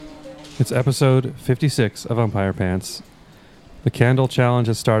It's episode 56 of Umpire Pants. The candle challenge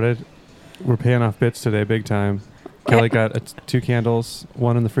has started. We're paying off bits today, big time. Kelly got 2 candles,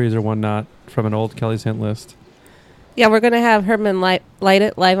 one in the freezer, one not, from an old Kelly's Hint list. Yeah, we're going to have Herman light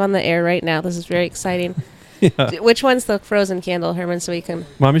it live on the air right now. This is very exciting. Yeah. Which one's the frozen candle, Herman, so we can...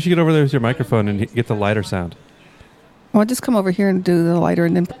 Mom, you should get over there with your microphone and get the lighter sound. Well, just come over here and do the lighter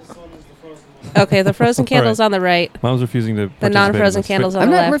and then... Okay, the frozen candle's on the right. Mom's refusing to The non-frozen candle's on I'm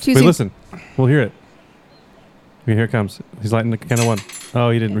the not left. refusing. Wait, listen. We'll hear it. Okay, here it comes. He's lighting the candle 1.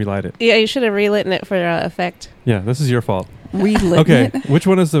 Oh, he didn't relight it. Yeah, you should have relit it for effect. Yeah, this is your fault. Relit Okay, it. which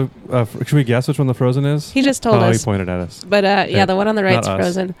one is the... should we guess which one the frozen is? He just told He us. pointed at us. But yeah, the one on the right's Not us.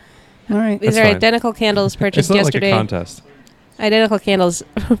 frozen. All right. These That's are fine. identical candles purchased It's not yesterday. like a contest. Identical candles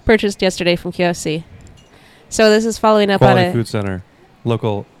purchased yesterday from QFC. So this is following up Quality on Food Center,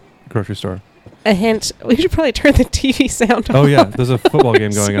 local grocery store. a hint. We should probably turn the TV sound off. Oh yeah, there's a football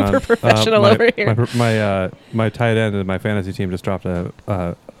game going on. Super professional over here. My tight end of my fantasy team just dropped a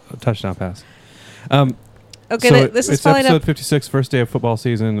touchdown pass. Okay, so this is it's following episode up. 56, first day of football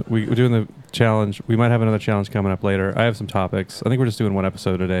season. We're doing the challenge. We might have another challenge coming up later. I have some topics. I think we're just doing one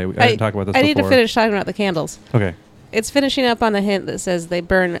episode today. I didn't talk about this I before. need to finish talking about the candles. Okay. It's finishing up on the hint that says they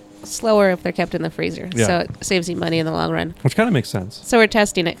burn slower if they're kept in the freezer. Yeah. So it saves you money in the long run. Which kind of makes sense. So we're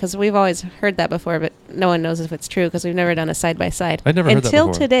testing it because we've always heard that before, but no one knows if it's true because we've never done a side-by-side. I'd never heard that until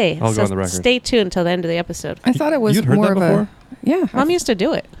before. today. I'll go So on the record. stay tuned until the end of the episode. I thought it was You'd heard more that of before? a... Yeah. Mom used to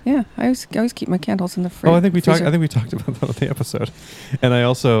do it. Yeah. I always keep my candles in the freezer. Oh, I think we talked about that on the episode. And I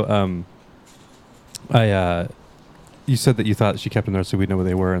also you said that you thought she kept them there so we'd know where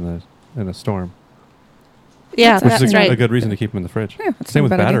they were in a storm. Yeah, That's Which that's is right. a good reason to keep them in the fridge. Yeah, that's Same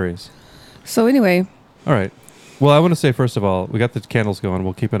not with a bad idea. batteries. So anyway, All right. Well, I want to say first of all, we got the candles going.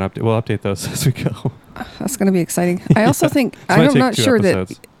 We'll keep an update. We'll update those as we go. that's going to be exciting. I also think... This might I'm take not 2 sure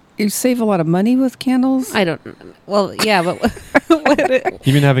episodes. that you save a lot of money with candles. I don't... Well, yeah, but...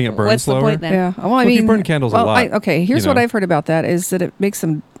 You mean having it burn What's slower? the point then? Yeah. Well, I Well, if mean... you burn candles a lot, Okay, here's you what know. I've heard about that is that it makes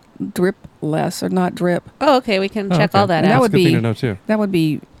them drip less or not drip. Oh, okay, we can Oh, check okay. all that And that out. That's would a good thing be- to know too. That would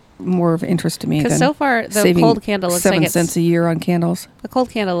be more of interest to me Because than so far, the saving cold candle looks like 7 it's... cents a year on candles. The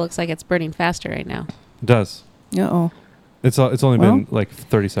cold candle looks like it's burning faster right now. It does. Uh-oh. It's only Well, been like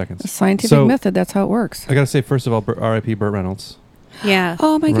 30 seconds. A scientific So- method, that's how it works. I got to say, first of all, R.I.P. Burt Reynolds. Yeah.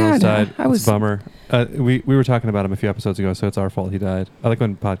 Oh my Reynolds God. died. I It's was... a bummer. We were talking about him a few episodes ago, so it's our fault he died. I like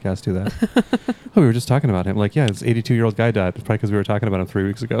when podcasts do that. Oh, we were just talking about him. Like, yeah, this 82-year-old guy died. It's probably because we were talking about him 3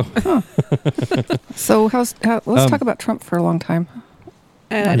 weeks ago. So let's talk about Trump for a long time,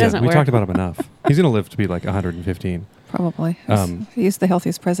 It Yeah, doesn't we work. talked about him enough. He's going to live to be like 115. probably. Um, He's the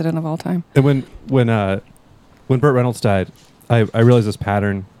healthiest president of all time. And when Burt Reynolds died, I realized this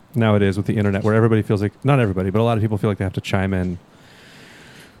pattern nowadays with the internet where everybody feels like, not everybody, but a lot of people feel like they have to chime in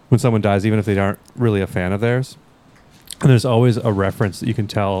when someone dies, even if they aren't really a fan of theirs. And there's always a reference that you can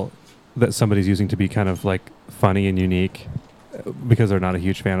tell that somebody's using to be kind of like funny and unique because they're not a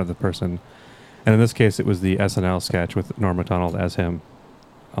huge fan of the person. And in this case, it was the SNL sketch with Norm Macdonald as him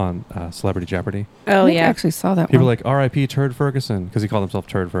on Celebrity Jeopardy. Oh, I think I yeah. actually saw that People one. were like, R.I.P. Turd Ferguson, because he called himself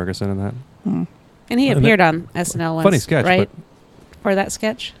Turd Ferguson in that. And he And appeared on SNL once, Funny sketch, right? but For that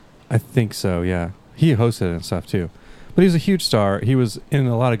sketch? I think so, yeah. He hosted it and stuff too. But he's a huge star. He was in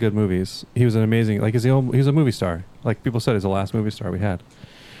a lot of good movies. He was an amazing, like, he was a movie star. Like people said, he's the last movie star we had.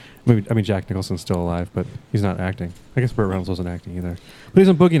 I mean, Jack Nicholson's still alive, but he's not acting. I guess Burt Reynolds wasn't acting either. But he's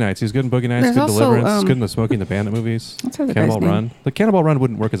in Boogie Nights. He's good in Boogie Nights, There's good also, Deliverance, he's good in the Smoking the Bandit movies. What's the other Cannonball guy's name? Run. The Cannonball Run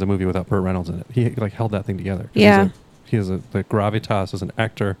wouldn't work as a movie without Burt Reynolds in it. He like held that thing together. 'Cause Yeah. He has the gravitas as an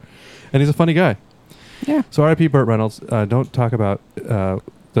actor, and he's a funny guy. Yeah. So R.I.P. Burt Reynolds. Don't talk about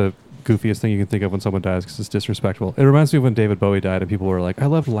the goofiest thing you can think of when someone dies because it's disrespectful. It reminds me of when David Bowie died and people were like, I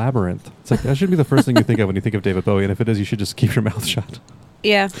loved Labyrinth. It's like, that should be the first thing you think of when you think of David Bowie. And if it is, you should just keep your mouth shut.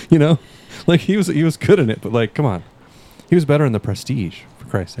 Yeah. You know? Like, he was good in it, but like, come on. He was better in The Prestige, for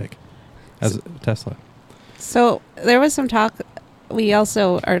Christ's sake, as Tesla. So there was some talk. We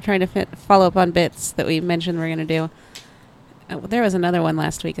also are trying to follow up on bits that we mentioned we're going to do. There was another one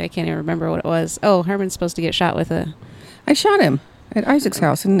last week. I can't even remember what it was. Oh, Herman's supposed to get shot with a... I shot him at Isaac's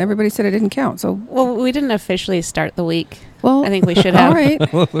house, and everybody said it didn't count. So, Well, we didn't officially start the week. well, I think we should have. all right. I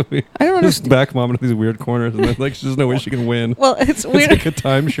don't Just understand. back mom into these weird corners and then, like, there's no way she can win. Well, it's It's weird. like a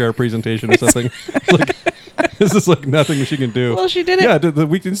timeshare presentation or something. Like, this is like nothing she can do. Well, she did it. Yeah, the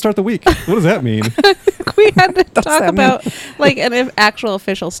week didn't start the week. What does that mean? We had to talk that mean? about like an actual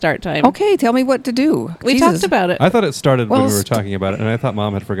official start time. Okay, tell me what to do. We Jesus. talked about it. I thought it started when Well, we were talking about it, and I thought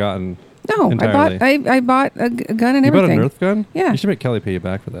mom had forgotten. No, entirely. I bought a gun and You bought a everything. Nerf gun? Yeah. You should make Kelly pay you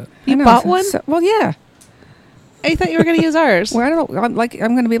back for that. I You know. bought one? Well, yeah. I thought you were going to use ours. Well, I don't know. I'm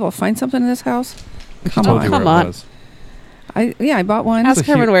going to be able to find something in this house. Come Told on. you Come where it on. was. I bought one. Ask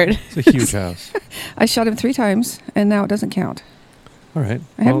Herman Word. It's a huge house. I shot him 3 times, and now it doesn't count. All right.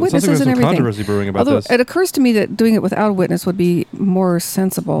 I had Well, it sounds like witnesses there's and some everything. controversy brewing about Although this. it occurs to me that doing it without a witness would be more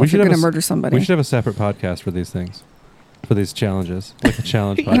sensible We if should you're have going to a s- murder somebody. We should have a separate podcast for these things, for these challenges, like a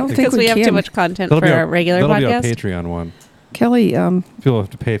challenge I don't podcast. think Because we we have too can. much content That'll for be our regular That'll be our podcast. Patreon one. Kelly, People have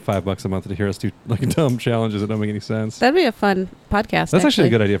to pay $5 a month to hear us do like dumb challenges that don't make any sense. That'd be a fun podcast. That's actually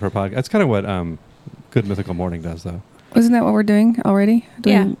a good idea for a podcast. That's kind of what Good Mythical Morning does, though. isn't that what we're doing already?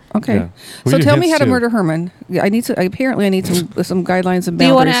 Yeah. Okay. Yeah. We So do tell me hints, how to too. murder Herman. Yeah, I need some guidelines and boundaries. Do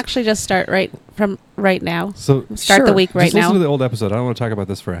you want to actually just start right now? So Start the Sure. week right just listen now. to the old episode. I don't want to talk about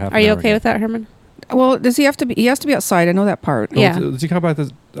this for a half. Are an you hour okay again. with that, Herman? Well, does he have to be? He has to be outside. I know that part. Yeah. Does he come about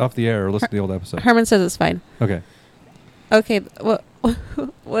this off the air or listen to the old episode? Herman says it's fine. Okay. Okay. Well,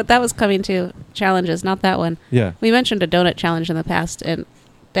 that was coming to challenges, not that one. Yeah. We mentioned a donut challenge in the past, and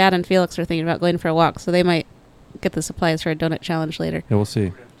Dad and Felix are thinking about going for a walk, so they might get the supplies for a donut challenge later. Yeah, we'll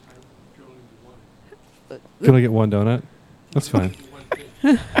see. Can I get one donut? That's fine.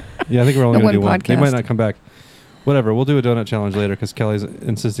 Yeah, I think we're only The going to do one one. They might podcast. not come back. Whatever. We'll do a donut challenge later because Kelly's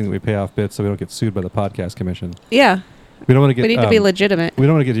insisting that we pay off bits so we don't get sued by the podcast commission. Yeah. We don't want to get. We need to be legitimate. We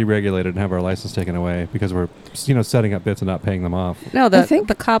don't want to get deregulated and have our license taken away because we're, setting up bits and not paying them off. No, I think-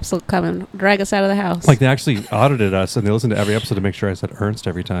 the cops will come and drag us out of the house. Like they actually audited us and they listened to every episode to make sure I said Ernst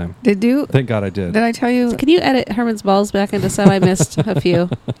every time. Did you? Thank God I did. Did I tell you? Can you edit Herman's balls back into some? I missed a few.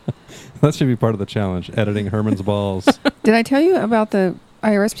 That should be part of the challenge. Editing Herman's balls. Did I tell you about the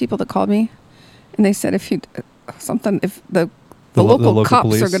IRS people that called me, and they said if the local cops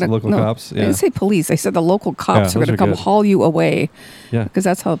police, are going to local cops. They Yeah. didn't say police. They said the local cops Yeah, are those going to are come good. haul you away Yeah. because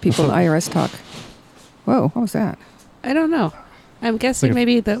that's how people in the IRS talk. Whoa, what was that? I don't know. I'm guessing Like a-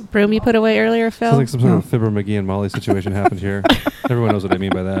 maybe the broom you put away earlier, Phil. Sounds like some sort of Oh. Fibber McGee and Molly situation happened here. Everyone knows what I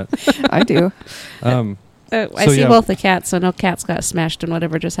mean by that. I do. I So, see yeah. both the cats, so no cats got smashed in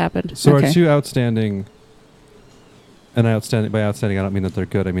whatever just happened. So Okay. our two outstanding, and by outstanding I don't mean that they're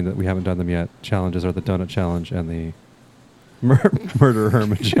good. I mean that we haven't done them yet. Challenges are the donut challenge and the murder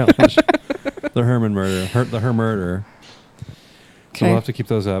Herman challenge. The Herman murder, the her murder. So Okay. we'll have to keep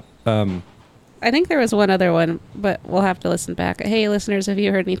those up. I think there was one other one, but we'll have to listen back. Hey, listeners, have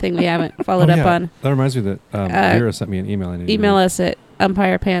you heard anything we haven't followed up on? That reminds me that Vera sent me an email. I need to Email read. us at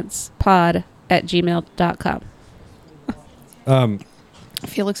umpirepantspod@gmail.com.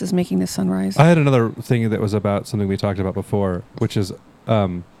 Felix is making the sunrise. I had another thing that was about something we talked about before, which is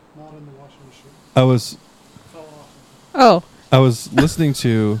I was Oh, listening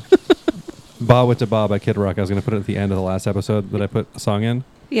to Ba With Da Ba by Kid Rock. I was going to put it at the end of the last episode that I put a song in.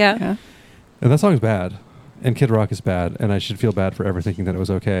 yeah. Yeah. And that song's bad. And Kid Rock is bad. And I should feel bad for ever thinking that it was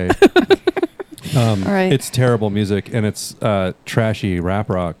okay. All right. It's terrible music. And it's trashy rap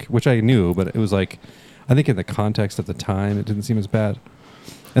rock, which I knew. But it was like, I think in the context of the time, it didn't seem as bad.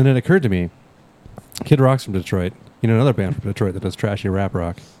 And then it occurred to me, Kid Rock's from Detroit. You know, another band from Detroit that does trashy rap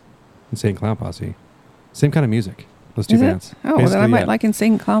rock. Insane Clown Posse. Same kind of music. Those two Is it? bands. Oh, well, then I Basically, might yeah. like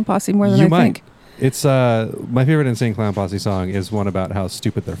Insane Clown Posse more than You I might. think. It's my favorite Insane Clown Posse song is one about how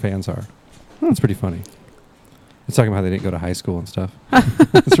stupid their fans are. It's pretty funny. It's talking about how they didn't go to high school and stuff.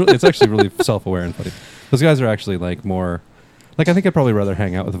 It's actually really self-aware and funny. Those guys are actually like more, like I think I'd probably rather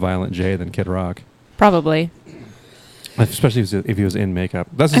hang out with Violent J than Kid Rock, Probably. especially if he was in makeup.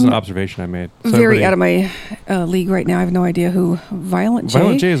 That's just I'm an observation I made. So Very everybody- out of my league right now. I have no idea who Violent J.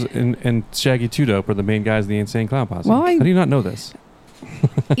 Violent J is and Shaggy Two Dope are the main guys in the Insane Clown Posse. Well, How do you not know this?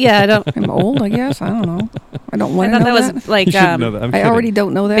 Yeah, I don't. I'm old, I guess. I don't know. I don't I want to thought know that that. was like You should know that. I'm I kidding. already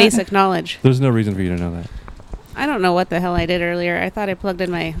don't know that. basic knowledge. There's no reason for you to know that. I don't know what the hell I did earlier. I thought I plugged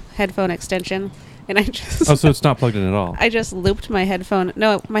in my headphone extension, and I just Oh, so it's not plugged in at all. I just looped my headphone.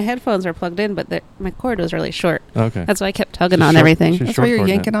 No, my headphones are plugged in, but my cord was really short. Okay. That's why I kept tugging She's on short- everything. she's That's why you're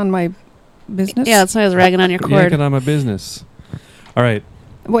short-cording it. yanking on my business. Yeah, that's why I was ragging on your cord. Yanking on my business. All right.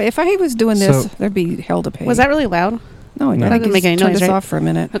 Well, if I was doing this, So- there'd be hell to pay. Was that really loud? No, No. I That didn't make any turn noise, this right? off for a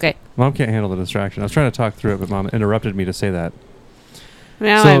minute. Okay. Mom can't handle the distraction. I was trying to talk through it, but Mom interrupted me to say that.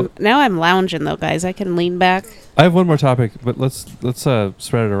 Now I'm lounging though, guys. I can lean back. I have one more topic, but let's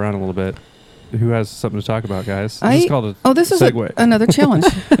spread it around a little bit. Who has something to talk about, guys? This is called a This is segue. another challenge.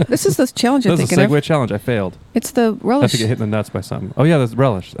 This is the challenge you're That's a thinking segue of. challenge. I failed. It's the I have relish. to get hit in the nuts by something. Oh yeah, that's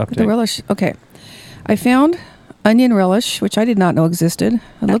relish update. The relish. Okay. I found onion relish, which I did not know existed.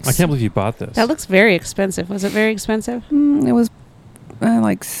 It looks. I can't believe you bought this. That looks very expensive. Was it very expensive? It was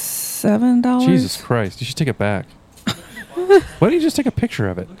like $7. Jesus Christ! You should take it back. Why don't you just take a picture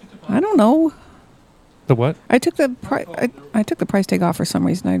of it? I don't know. The what? I took the I took the price tag off for some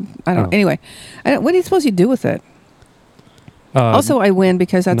reason. I don't. Oh. Anyway, what are you supposed to do with it? Also, I win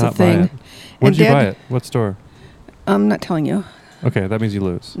because that's a not buy thing. it. Where And did you Dad- buy it? What store? I'm not telling you. Okay, that means you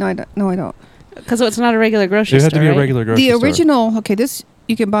lose. No, I don't. No, I don't. Because it's not a regular grocery It store. had to be a right? regular grocery The store. original. Okay, this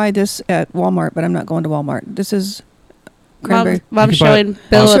you can buy this at Walmart, but I'm not going to Walmart. This is cranberry. Mom's You can buy showing it-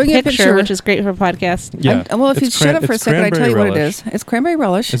 Bill I'll a show you a picture, picture. which is great for a podcast. Yeah. Well, if you It's shut up for a it's second, I tell you what cranberry it relish. is. It's cranberry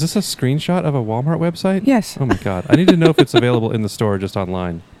relish. Is this a screenshot of a Walmart website? Yes. Oh my god! I need to know if it's available in the store or just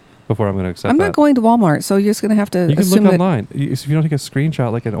online before I'm going to accept I'm that. not going to Walmart, so you're just going to have to You can assume look that. online. If you don't take a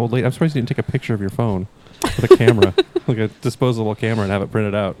screenshot like an old lady, I'm surprised you didn't take a picture of your phone with a camera, like a disposable camera, and have it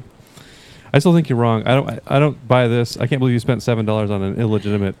printed out. I still think you're wrong. I don't buy this. I can't believe you spent $7 on an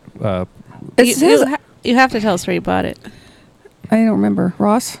illegitimate. It You, says, you have to tell us where you bought it. I don't remember.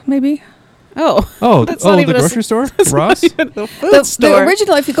 Ross, maybe? Oh, That's not the even a grocery store, Ross. the food The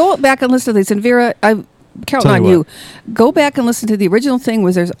original, if you go back and listen to these, and Vera, I'm counting Tell on you you. what. Go back and listen to the original thing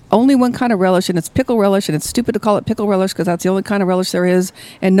was there's only one kind of relish, and it's pickle relish, and it's stupid to call it pickle relish because that's the only kind of relish there is,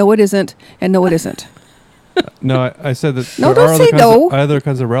 and no, it isn't, and no, it isn't. No, I said that. No, there don't are say no. other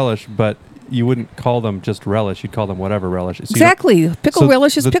kinds of relish, but you wouldn't call them just relish. You'd call them whatever relish. So you don't- Exactly. Pickle so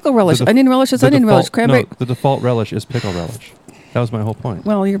relish is the- pickle relish. the def- Onion relish is the onion relish. default- Cranberry. No, the default relish is pickle relish. That was my whole point.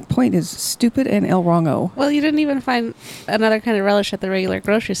 Well, your point is stupid and El Wrongo. Well, you didn't even find another kind of relish at the regular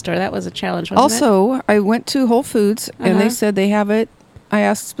grocery store. That was a challenge, wasn't it? Also, I went to Whole Foods and they Uh-huh. said they have it. I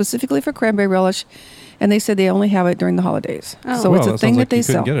asked specifically for cranberry relish, and they said they only have it during the holidays. Oh. So Well, it's a that thing sounds that like they you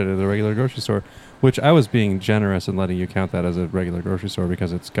sell. couldn't get it at a regular grocery store, which I was being generous in letting you count that as a regular grocery store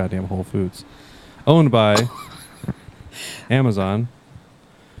because it's goddamn Whole Foods, owned by Amazon.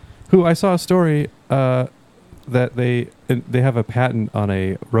 Who I saw a story that they have a patent on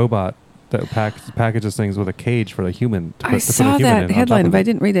a robot that packages things with a cage for the human. To I put the saw human in that on top headline, of but I it.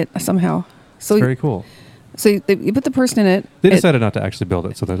 didn't read it somehow. So, It's very cool. so you put the person in it. They it- decided not to actually build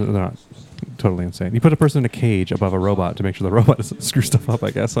it, so they're not totally insane. You put a person in a cage above a robot to make sure the robot doesn't screw stuff up,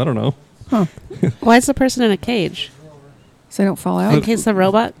 I guess. I don't know. Huh. Why is the person in a cage? So they don't fall In out. case the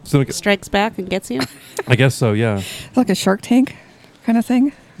robot So like, strikes back and gets you? I guess so, yeah. Like a Shark Tank kind of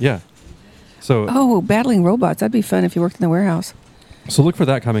thing. Yeah. So Oh, battling robots. That'd be fun if you worked in the warehouse. so look for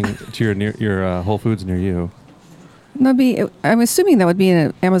that coming to your Whole Foods near you. That'd be. I'm assuming that would be in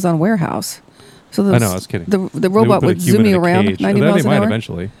an Amazon warehouse. So I know, I was kidding. The They robot put a would human zoom you in a around cage. 90 They miles an might hour.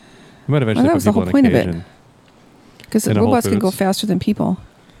 eventually. You might eventually that put was the people whole in a point of cage. it. And, Because in a Whole robots can go Foods. faster than people.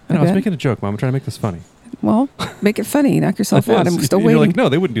 I know, I was bet. making a joke, Mom. I'm trying to make this funny. Well, make it funny. Knock yourself I out. was. I'm still You're waiting. like, no,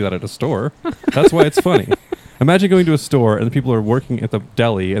 they wouldn't do that at a store. That's why it's funny. Imagine going to a store and the people are working at the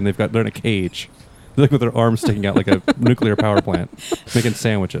deli and they're in a cage. They're like with their arms sticking out like a nuclear power plant, making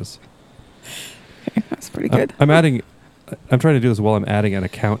sandwiches. That's pretty good. I'm trying to do this while I'm adding an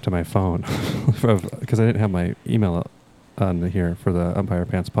account to my phone because I didn't have my email on here for the Umpire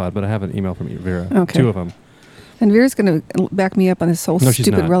Pants pod, but I have an email from Vera. Okay. 2 of them. And Vera's going to back me up on this whole No, she's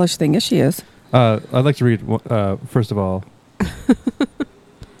stupid not. relish thing. Yes, she is. I'd like to read, first of all,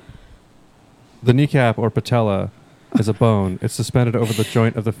 the kneecap or patella is a bone. It's suspended over the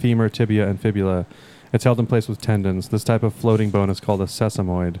joint of the femur, tibia, and fibula. It's held in place with tendons. This type of floating bone is called a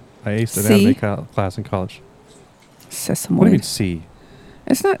sesamoid. I aced an See? anatomy class in college. Sesamoid. What do you mean, C?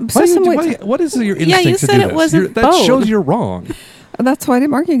 It's not Why do you sesamoid. what is your instinct Yeah, you to said do it this? wasn't That bone. shows you're wrong. That's why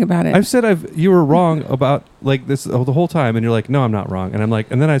I'm arguing about it. I've said you were wrong about like this the whole time, and you're like, no, I'm not wrong, and I'm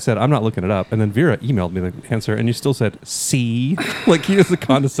like, and then I said I'm not looking it up, and then Vera emailed me the answer, and you still said C, like he was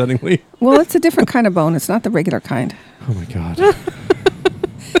condescendingly. Well, it's a different kind of bone. It's not the regular kind. Oh my god.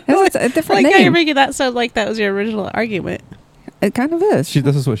 It's a different Like how you're name. making that sound like that was your original argument. It kind of is.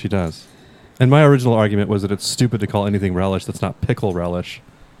 This is what she does. And my original argument was that it's stupid to call anything relish that's not pickle relish.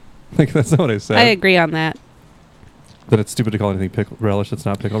 Like that's not what I said. I agree on that. That it's stupid to call anything pickle relish that's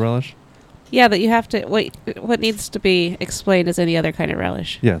not pickle relish. Yeah, that you have to what needs to be explained is any other kind of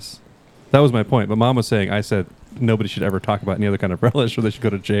relish. Yes, that was my point. But Mom was saying I said nobody should ever talk about any other kind of relish, or they should go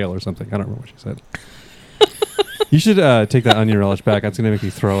to jail or something. I don't remember what she said. You should take that onion relish back. That's gonna make me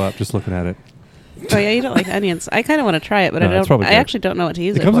throw up just looking at it. Oh yeah, you don't like onions. I kind of want to try it, but No, I it's don't. probably I good. actually don't know what to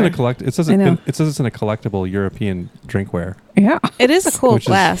use It it comes for. in a collect. It says I know. it says it's in a collectible European drinkware. Yeah. It is a cool Which is-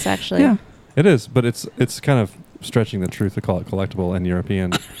 glass, actually. Yeah. It is, but it's kind of stretching the truth to call it collectible and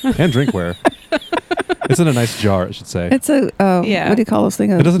European and drinkware. It's in a nice jar, I should say. It's a, Yeah. what do you call this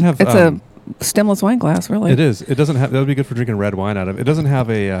thing? It doesn't have. It's a stemless wine glass, really. It is. It doesn't have. That would be good for drinking red wine out of. It doesn't have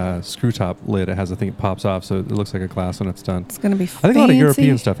a screw top lid. It has a thing that pops off, so it looks like a glass when it's done. It's going to be I fancy. think a lot of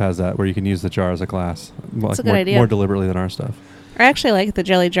European stuff has that, where you can use the jar as a glass. That's a good more, idea. more deliberately than our stuff. I actually like the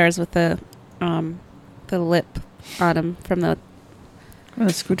jelly jars with the lip on them from the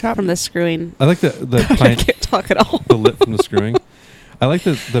screw top. screwing. I like the I pint, can't talk at all. the lip from the screwing. I like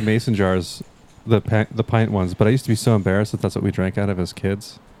the mason jars the pint ones, but I used to be so embarrassed that that's what we drank out of as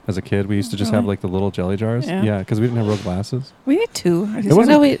kids. As a kid, we used to just have Really? like the little jelly jars. Yeah. Yeah, because we didn't have real glasses. We did too. I It just wasn't.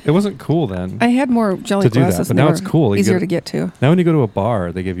 No, wait. It wasn't cool then. I had more jelly to do that, glasses. but and now they it's were cool. You Easier get- to get to. Now when you go to a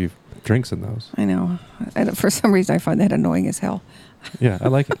bar, they give you drinks in those. I know. For some reason, I find that annoying as hell. Yeah, I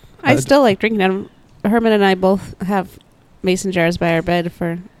like it. I still like drinking out of. Herman and I both have mason jars by our bed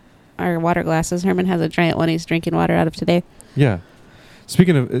for our water glasses. Herman has a giant one he's drinking water out of today. Yeah.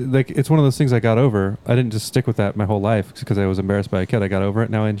 Speaking of, like, it's one of those things I got over. I didn't just stick with that my whole life because I was embarrassed by a kid. I got over it.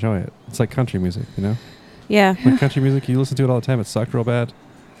 Now I enjoy it. It's like country music, you know? Yeah. Like country music, you listen to it all the time. It sucked real bad.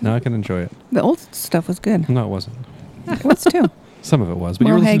 Now I can enjoy it. The old stuff was good. No, it wasn't. It was too. Some of it was. But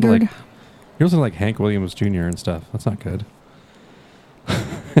Merle you're listening to Haggard. like, you're listening to like Hank Williams Jr. and stuff. That's not good.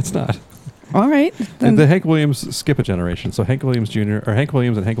 It's not. All right. Then The Hank Williams skip a generation. So Hank Williams Jr. or Hank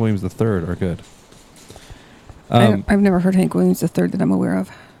Williams and Hank Williams III are good. I've never heard Hank Williams III that I'm aware of.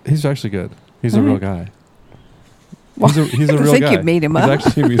 He's actually good. He's a All real right. guy. Well, He's a I real think guy. you made him he's up.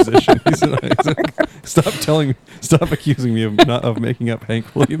 actually a musician. Stop accusing me of making up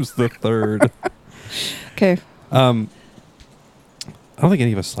Hank Williams III. Okay. I don't think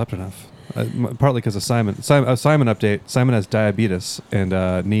any of us slept enough. Partly because of Simon. Simon update. Simon has diabetes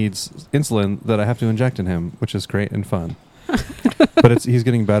and needs insulin that I have to inject in him, which is great and fun. But he's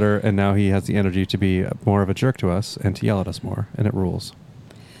getting better, and now he has the energy to be more of a jerk to us and to yell at us more, and it rules.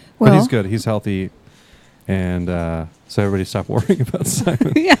 Well, But he's good. He's healthy, and so everybody stop worrying about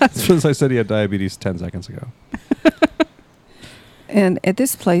Simon. Yeah. As soon as I said he had diabetes 10 seconds ago. and at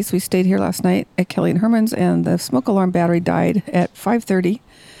this place, we stayed here last night at Kelly and Herman's, and the smoke alarm battery died at 5:30,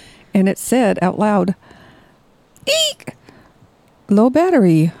 and it said out loud, "Eek! Low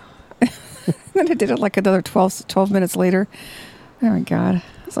battery." Then it did it like another 12 minutes later. Oh my God.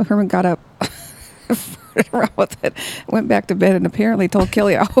 So Herman got up, farted around with it, went back to bed, and apparently told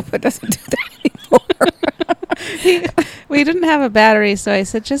Kelly, "I hope it doesn't do that anymore." We didn't have a battery, so I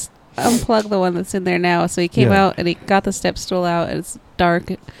said, just unplug the one that's in there now. So he came Yeah. out and he got the step stool out, and it's dark,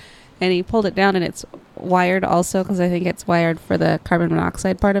 and he pulled it down, and it's wired also because I think it's wired for the carbon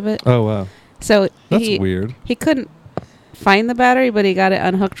monoxide part of it. Oh, wow. So That's he weird. he couldn't find the battery, but he got it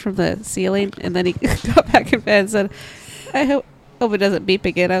unhooked from the ceiling, and then he got back in bed and said, "I hope it doesn't beep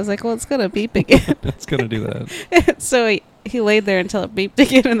again." I was like, "Well, it's gonna beep again." It's going to do that. So he laid there until it beeped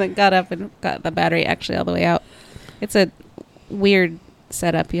again, and then got up and got the battery actually all the way out. It's a weird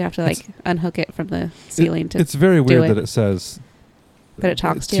setup. You have to like unhook it from the ceiling to. It's very weird it. that it says... But it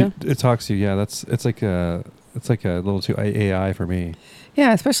talks to you? It talks to you, yeah. It's like a little too AI for me.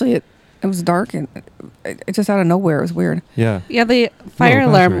 Yeah, especially it was dark, and it just out of nowhere. It was weird. Yeah. Yeah, the fire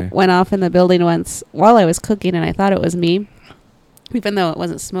alarm battery. went off in the building once while I was cooking, and I thought it was me, even though it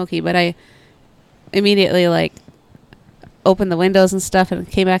wasn't smoky. But I immediately like opened the windows and stuff, and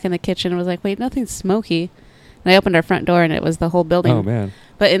came back in the kitchen and was like, "Wait, nothing's smoky." And I opened our front door, and it was the whole building. Oh, man.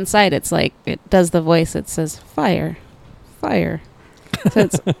 But inside, it's like it does the voice. It says fire, fire. So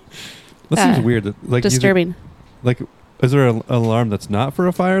it's That seems Uh, weird. That, like, disturbing. Is there an alarm that's not for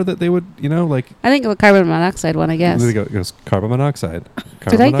a fire that they would, like... I think the carbon monoxide one. I guess. There it goes carbon monoxide. Did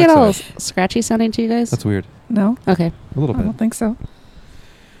Carbon I get all monoxide. scratchy sounding to you guys? That's weird. No, Okay. A little I bit. don't think so.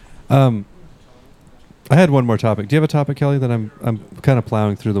 I had one more topic. Do you have a topic, Kelly? That I'm kind of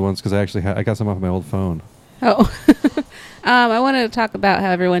plowing through the ones because I actually I got some off my old phone. Oh, I wanted to talk about how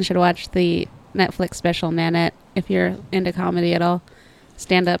everyone should watch the Netflix special Nanette if you're into comedy at all.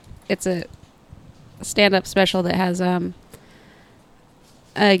 Stand up. It's a stand-up special that has a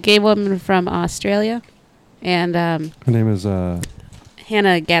gay woman from Australia and Her name is Hannah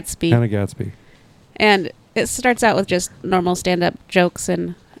Gatsby. Hannah Gatsby. And it starts out with just normal stand-up jokes,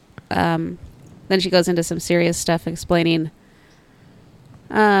 and then she goes into some serious stuff explaining.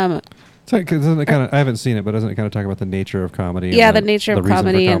 So, doesn't it kind of? I haven't seen it, but doesn't it kind of talk about the nature of comedy? Yeah, and the nature of reason for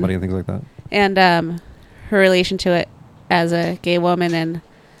comedy comedy and things like that. And her relation to it as a gay woman,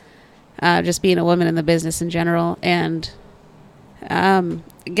 and just being a woman in the business in general, and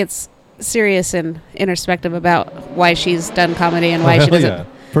it gets serious and introspective about why she's done comedy and why Oh, she hell doesn't yeah.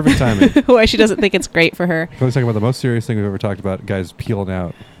 Perfect timing. why she doesn't think it's great for her. We're talking about the most serious thing we've ever talked about. Guys peeling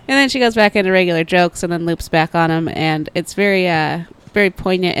out. And then she goes back into regular jokes and then loops back on them, and it's very very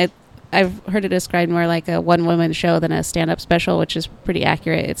poignant. I've heard it described more like a one-woman show than a stand-up special, which is pretty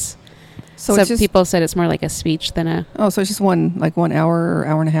accurate. It's So some it's just people said it's more like a speech than a so it's just 1 hour or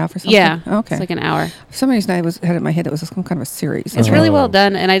hour and a half or something. yeah. Okay. It's like an hour. For some reason, I had in my head it was some kind of a series. It's Oh. really well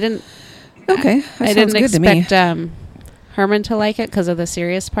done, and I didn't Okay, that I sounds didn't good to me. expect Herman to like it because of the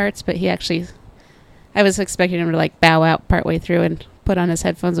serious parts, but he actually, I was expecting him to like bow out partway through and put on his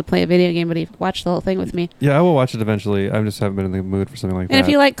headphones and play a video game, but he watched the whole thing with me. Yeah, I will watch it eventually. I just haven't been in the mood for something like And that. if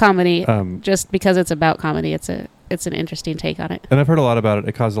you like comedy, Just just because it's about comedy, it's an interesting take on it. and I've heard a lot about it.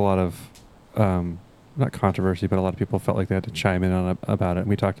 It caused a lot of, not controversy, but a lot of people felt like they had to chime in on about it. And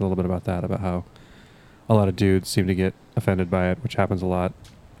we talked a little bit about that, about how a lot of dudes seem to get offended by it, which happens a lot,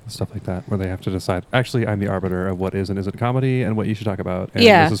 stuff like that, where they have to decide, actually, I'm the arbiter of what is and isn't comedy and what you should talk about, and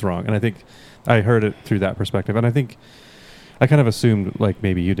Yeah. this is wrong. And I think I heard it through that perspective. And I think I kind of assumed, like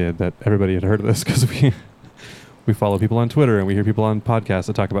maybe you did, that everybody had heard of this because we follow people on Twitter and we hear people on podcasts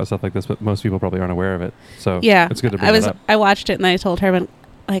that talk about stuff like this, but most people probably aren't aware of it. So Yeah, it's good to bring that up. I watched it and I told Herman,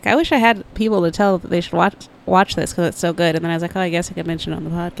 like, I wish I had people to tell that they should watch this because it's so good. And then I was like, oh, I guess I could mention it on the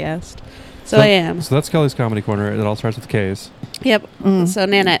podcast. So I am. So that's Kelly's Comedy Corner. It all starts with K's. Yep. Mm. So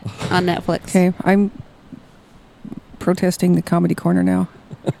Nanette on Netflix. Okay, I'm protesting the Comedy Corner now.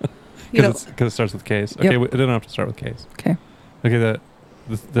 You know, Because it starts with K's. Yep. Okay, it didn't have to start with K's. Okay. Okay,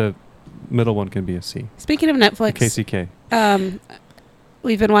 the middle one can be a C. speaking of Netflix, KCK.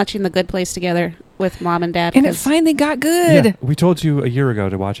 we've been watching The Good Place together with Mom and Dad. And it 'cause finally got good. Yeah, we told you a year ago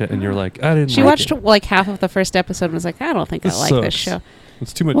to watch it, and you're like, I didn't she like watched it. like half of the first episode and was like, I don't think This I like this sucks. show.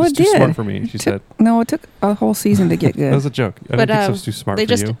 It's too much. Well, It's it too did. smart for me, she It said. No, it took a whole season to get That good. was a joke. I But, don't think stuff's too smart they for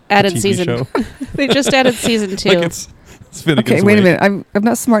just you. added A TV season show. They just added season 2. Like it's Finnegan's Okay, wait a Wake. minute. I'm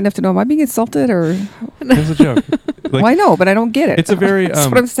not smart enough to know. Am I being insulted or? It was a joke. Like, Well, I know, but I don't get it. it's a very That's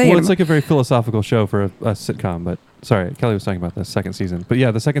what I'm saying. well, it's like a very philosophical show for a sitcom. But sorry, Kelly was talking about the second season. But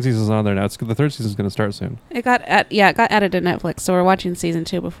yeah, the second season's on there now. The third season's going to start soon. It got added to Netflix, so we're watching season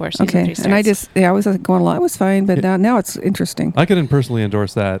 2 before season 3 Okay, starts. and I was going along. It was fine, but now it's interesting. I couldn't personally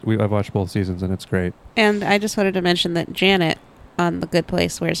endorse that. I've watched both seasons, and it's great. And I just wanted to mention that Janet on The Good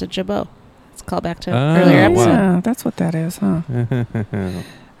Place wears a jabot. It's a callback to Oh, earlier episode. wow. Yeah, that's what that is, huh?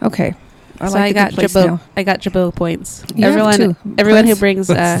 Okay. So like I The got Good Place jabot. now. I got jabot points. You have Everyone two. who Points. brings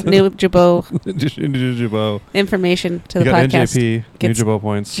new jabot Jabot. information to You the got podcast NJP, new gets Jabot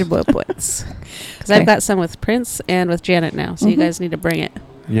points. jabot points. Because Okay. I've got some with Prince and with Janet now, so you Mhm. guys need to bring it.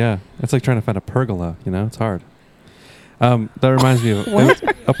 Yeah, it's like trying to find a pergola. It's hard. That reminds me of What?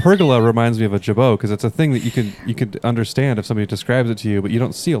 a pergola. Reminds me of a jabot because it's a thing that you could understand if somebody describes it to you, but you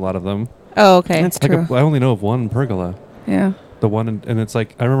don't see a lot of them. Oh, okay. That's Like true. I only know of one pergola. Yeah. The one, and it's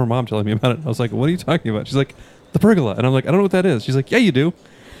like I remember Mom telling me about it. I was like, "What are you talking about?" She's like, "The pergola," and I'm like, "I don't know what that is." She's like, "Yeah, you do."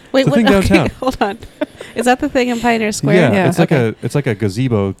 Wait, the what? thing Okay, downtown. hold on. Is that the thing in Pioneer Square? Yeah, Yeah, it's like a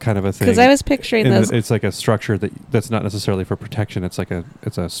gazebo kind of a thing. Because I was picturing And those. it's like a structure that's not necessarily for protection. It's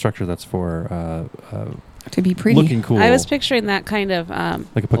a structure that's for To be pretty. looking cool. I was picturing that kind of.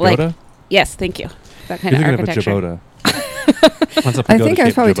 like a pagoda. Yes, thank you. That kind You're of thinking architecture. of a That's a I think I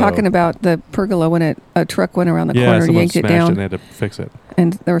was pagoda-shaped probably jabot. talking about the pergola when a truck went around the Yeah, corner and someone yanked it smashed down, and they had to fix it.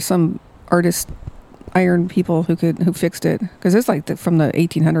 and there were some artist iron people who fixed it because it's like from the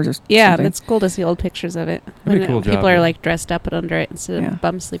 1800s or Yeah, something. it's cool to see old pictures of it. Pretty When cool people job, are yeah. like dressed up and under it instead of Yeah.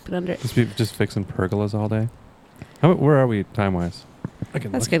 bum sleeping under it. Just fixing pergolas all day. Where are we time wise?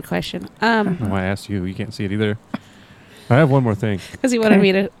 That's a good question. I don't know why I asked you. You can't see it either. I have one more thing. Because you wanted Okay.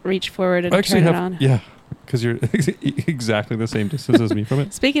 me to reach forward and I actually turn have it on. yeah, because you're exactly the same distance as me from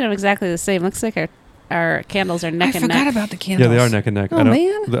it. Speaking of exactly the same, looks like our candles are neck I and forgot neck. about the candles. Yeah, they are neck and neck. Oh I don't,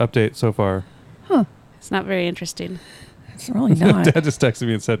 man, the update so far. It's not very interesting. it's really not. Dad just texted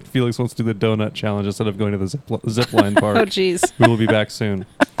me and said Felix wants to do the donut challenge instead of going to the zip line park. Oh, jeez. We will be back soon.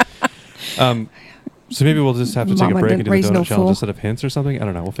 So maybe we'll just have to take a Mama break and didn't do the raise donut no challenge fool. instead of hints or something. I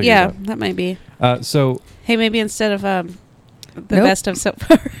don't know. We'll figure Yeah, it that might be. out. So Hey, maybe instead of the Nope. best of so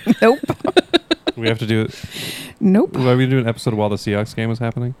far. Nope. we have to do. Nope. Are we doing an episode while the Seahawks game was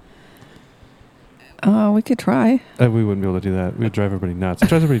happening? We could try. We wouldn't be able to do that. We would drive everybody nuts. It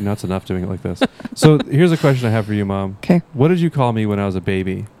drives everybody nuts enough doing it like this. So here's a question I have for you, Mom. Okay, What did you call me when I was a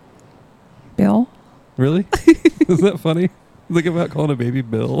baby? Bill. Really? Is that funny? Think about calling a baby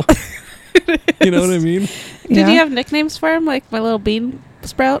Bill. You know what I mean? Did Yeah. you have nicknames for him, like my little bean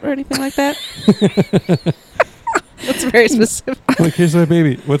sprout or anything like that? That's very specific. Like, here's my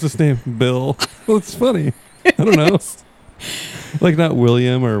baby. What's his name? Bill. Well, it's funny. I don't know. Like not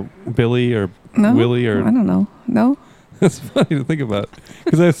William or Billy or No? Willie or. I don't know. No. That's funny to think about.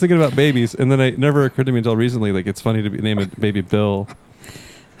 Because I was thinking about babies, and then it never occurred to me until recently. Like, it's funny to name a baby Bill.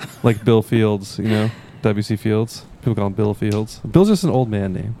 Like Bill Fields, W.C. Fields. People call him Bill Fields. Bill's just an old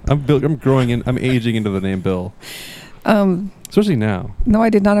man name. I'm aging into the name Bill. Especially now. No, I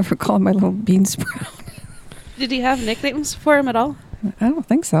did not ever call him my little bean sprout. Did you have nicknames for him at all? I don't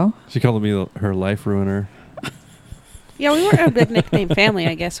think so. She called me her life ruiner. Yeah, we weren't a big nickname family,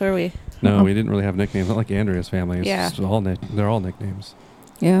 I guess, were we? No, Uh-uh. we didn't really have nicknames. Not like Andrea's family. It's Yeah. just they're all nicknames.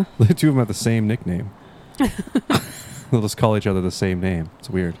 Yeah. The two of them have the same nickname. They'll just call each other the same name. It's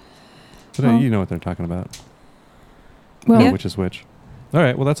weird. But Well- you know what they're talking about. Well, You know which is which. All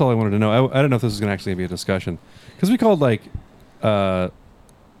right. Well, that's all I wanted to know. I don't know if this is going to actually be a discussion. Because we called, like,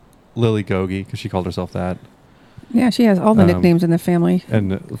 Lily Gogi, because she called herself that. yeah, she has all the nicknames in the family.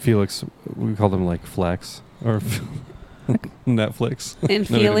 And Felix, we called him, like, Flex. Or Netflix. And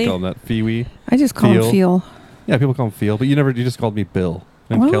No, we didn't Feely? call him that. Feewee. I just call him Feel. Feel. Yeah, people call him Feel. But you just called me Bill.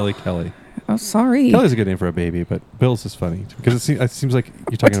 And Well, Kelly. Oh, sorry. Kelly's a good name for a baby, but Bill's just funny. Because it seems like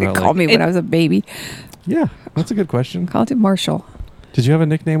you're talking What about, did you call like... me when I was a baby? Yeah, that's a good question. Called him Marshall. Did you have a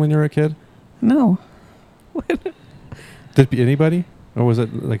nickname when you were a kid? No. Did it be anybody? Or was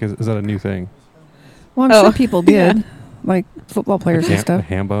it, like, is that a new thing? Well, I'm sure people did, like football players and A stuff.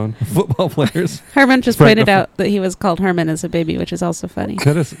 ham bone? Football players? Herman just Right, pointed no, out that he was called Herman as a baby, which is also funny.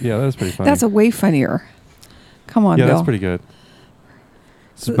 That is pretty funny. That's a way funnier. Come on, yeah, Bill. that's pretty good.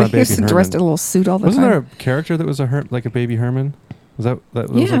 This is my He baby was dressed in Herman. a little suit all the Wasn't time. there a character that was like a baby Herman? Was that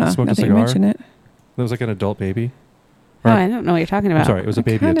was yeah, like a smoking now that you cigar? mention it. That was like an adult baby? Oh, I don't know what you're talking I'm about. sorry, it was a I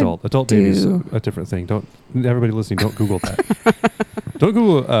baby kinda adult. Adult baby's do. a different thing. Don't everybody listening, don't Google that. Don't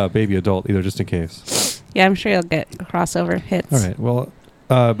Google baby adult either, just in case. Yeah, I'm sure you'll get crossover hits. All right. Well,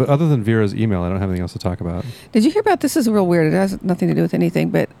 but other than Vera's email, I don't have anything else to talk about. Did you hear about this? Is real weird. It has nothing to do with anything,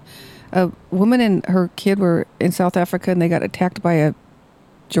 but a woman and her kid were in South Africa and they got attacked by a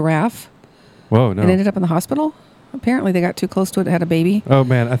giraffe Whoa, no. and ended up in the hospital. Apparently, they got too close to it and had a baby. Oh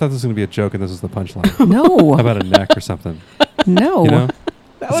man, I thought this was going to be a joke, and this is the punchline. No, About a neck or something. no. You know?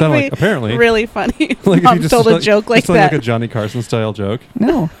 That It would sounded be like, apparently, really funny. if like if Mom you just told a joke like it's like that. a Johnny Carson style joke.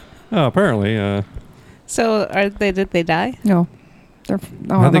 No, Oh, apparently. So did they die? no. They're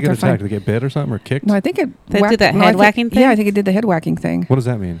no, How'd they get they're attacked? fine. Did they get bit or something or kicked? No, I think it. They did that no, I head think- whacking thing? Yeah, I think it did the head whacking thing. What does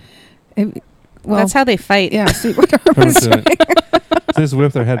that mean? Well, That's how they fight. yeah. See what Everyone's doing it. So they just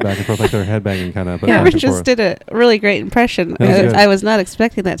whip their head back and forth like they're headbanging kind of. But Yeah, back Rich and just forth. did a really great impression. That was good. I was not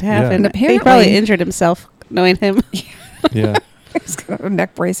expecting that to Yeah. happen. And He apparently- probably injured himself knowing him. Yeah. He's got a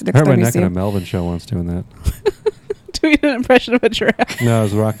neck brace I next hurt my time you neck see in a him. Melvin show once doing that. doing an impression of a giraffe. No, I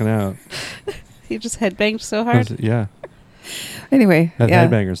was rocking out. He just headbanged so I was- hard. yeah. Anyway, That yeah.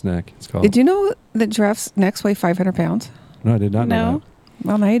 headbanger's neck. It's called. Did you know that giraffes' necks weigh 500 pounds? No, I did not know No. that.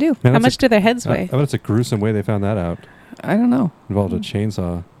 Well, now you do. Man, How that's much do their heads I weigh? bet it's a gruesome way they found that out. I don't know. Involved a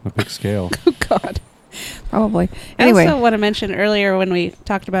chainsaw, a big scale. Oh, God. Probably. I Anyway, also want to mention earlier when we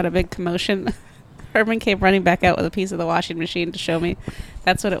talked about a big commotion, Herman came running back out with a piece of the washing machine to show me.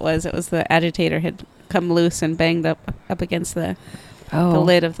 That's what it was. It was the agitator had come loose and banged up against the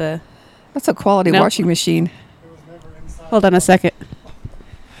lid of the... that's a quality No. washing machine. Hold on a second.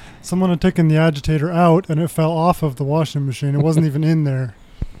 Someone had taken the agitator out and it fell off of the washing machine. It wasn't even in there.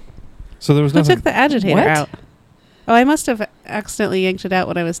 So there was Who nothing. took the agitator What? out? Oh, I must have accidentally yanked it out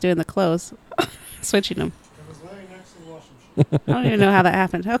when I was doing the clothes, switching them. It was laying next to the washing machine. I don't even know how that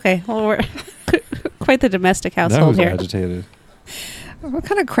happened. Okay, well, we're quite the domestic That household was here. agitated. What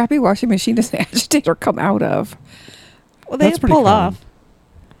kind of crappy washing machine does the agitator come out of? Well, they That's pretty pull common. off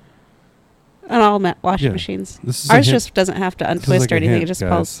on all washing Yeah. machines. This is a Ours hint- just doesn't have to this is untwist like or a anything. hint, It just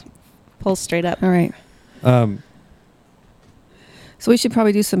guys. pulls straight up. All right. Um, So we should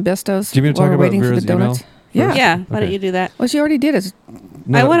probably do some bestos Do you mean to while talk we're about waiting for the Vera's email? donuts. Yeah. Yeah, why don't Okay. you do that? Well, she already did it.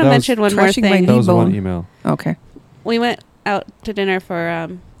 no, I want to that was- mention one more trashing my thing. That was one Bone. email. Okay. We went out to dinner for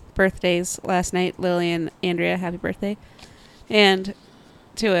birthdays last night. Lily and Andrea, happy birthday. And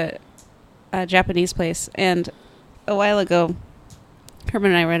to a Japanese place. And a while ago,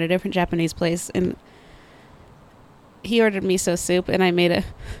 Herman and I were at a different Japanese place. And he ordered miso soup. And I made a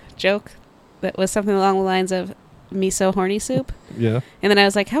joke that was something along the lines of miso horny soup. Yeah. And then I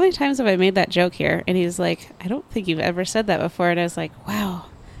was like, how many times have I made that joke here? And he's like, I don't think you've ever said that before. And I was like, wow,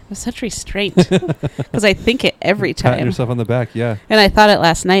 it was such restraint. Because I think it every Patting time. yourself on the back. Yeah. And I thought it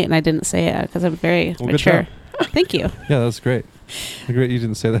last night, and I didn't say it because I'm very Well, good mature. Thank you. Yeah, that's great. Great you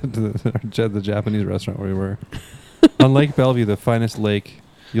didn't say that to the Japanese restaurant where we were. On Lake Bellevue, the finest lake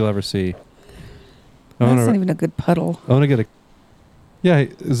you'll ever see. I That's not want even a good puddle. to get a... Yeah,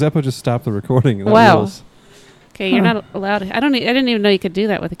 Zeppo just stopped the recording. That Wow. rules. Okay, you're Huh. not allowed. I didn't even know you could do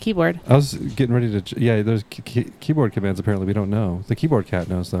that with a keyboard. I was getting ready to... Yeah, there's keyboard commands apparently we don't know. The keyboard cat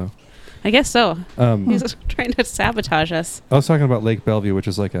knows, though. I guess so. Um, He's trying to sabotage us. I was talking about Lake Bellevue, which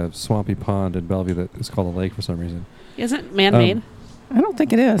is like a swampy pond in Bellevue that is called a lake for some reason. Isn't man-made? I don't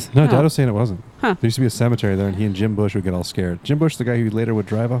think it is. No, Oh. Dad was saying it wasn't. Huh. There used to be a cemetery there, and he and Jim Bush would get all scared. Jim Bush, the guy who later would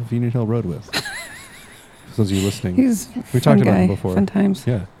drive off Union Hill Road with. For those of you listening. He's We fun talked about guy. him before. Fun times.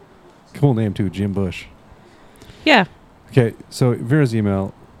 Yeah. Cool name, too, Jim Bush. Yeah. Okay, so Vera's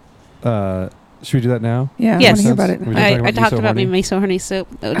email. Should we do that now? Yeah, I Yes. want to hear about it. We didn't talk I about talked miso about horny? me miso horny soup.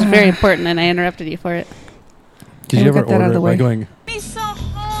 It was very important, and I interrupted you for it. Did we you ever get that out order of the it by way? going Be so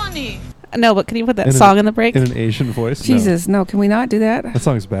horny. No, but can you put that In an- song in the break? in an Asian voice? No. Jesus, no, can we not do that? That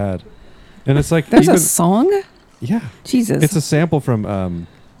song's bad. And it's like There's even a song? yeah, Jesus. it's a sample from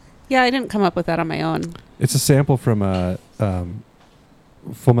Yeah, I didn't come up with that on my own. it's a sample from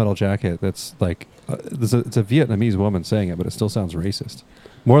Full Metal Jacket. That's like it's a Vietnamese woman saying it, but it still sounds racist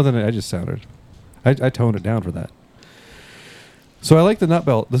more than I just sounded. I toned it down for that. So I like the nut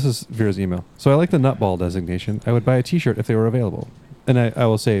belt. This is Vera's email. So I like the nut ball designation. I would buy a T-shirt if they were available. And I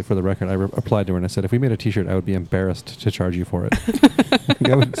will say, for the record, I replied to her and I said, if we made a T-shirt, I would be embarrassed to charge you for it.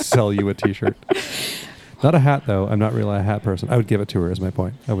 I would sell you a T-shirt. Not a hat, though. I'm not really a hat person. I would give it to her, is my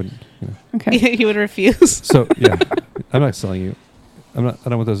point. I wouldn't, you know. Okay. You would refuse. So, yeah. I'm not selling you. I don't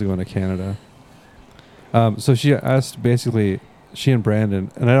want those to go into Canada. So she asked, basically, she and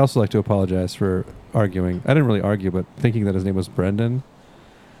Brandon, and I'd also like to apologize for arguing. I didn't really argue, but thinking that his name was Brendan.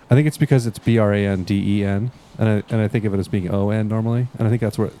 I think it's because it's Branden, and I think of it as being O-N normally, and I think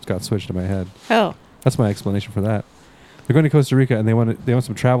that's where it got switched in my head. Oh. That's my explanation for that. They're going to Costa Rica, and they want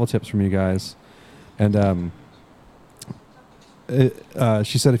some travel tips from you guys. And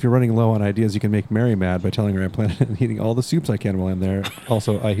she said if you're running low on ideas, you can make Mary mad by telling her I'm planning on eating all the soups I can while I'm there.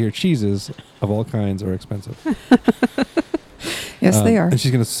 Also, I hear cheeses of all kinds are expensive. Yes, they are. And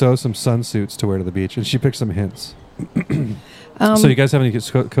she's going to sew some sunsuits to wear to the beach, and she picked some hints. So you guys have any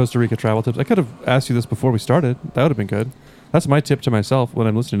Costa Rica travel tips? I could have asked you this before we started. That would have been good. That's my tip to myself when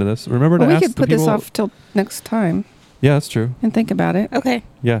I'm listening to this. Remember to Well, we ask could the put this people- off till next time Yeah, that's true. and think about it. Okay.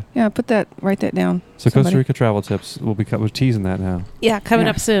 Yeah. Yeah, write that down. So somebody. Costa Rica travel tips. We're teasing that now. Yeah, coming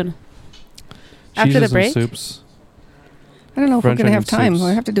Yeah. up soon. After Cheeses the break? and soups. I don't know if French we're going to have onion time. soups.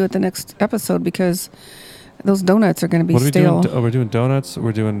 We'll have to do it the next episode because those donuts are going to be What are we stale. doing? We're doing donuts.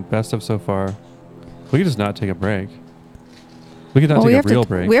 We're doing best of so far. We could just not take a break. We could not Well, take a real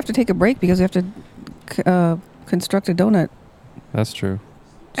break. We have to take a break because we have to construct a donut That's true.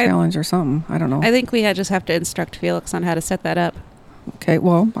 challenge or something. I don't know. I think we just have to instruct Felix on how to set that up. Okay,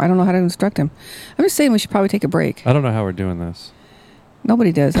 well, I don't know how to instruct him. I'm just saying we should probably take a break. I don't know how we're doing this.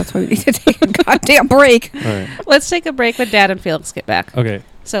 Nobody does. That's why we need to take a goddamn break. All right. Let's take a break when Dad and Felix get back. Okay.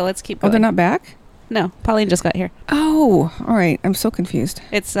 So let's keep Oh, going. they're not back? No, Pauline just got here. Oh, all right. I'm so confused.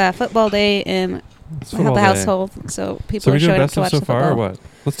 It's football day in It's the football day. household, so people So are we're doing showing up best to of watch so the far football. or what?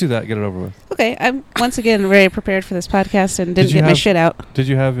 Let's do that. Get it over with. Okay, I'm once again very prepared for this podcast and didn't Did you get my have- shit out. Did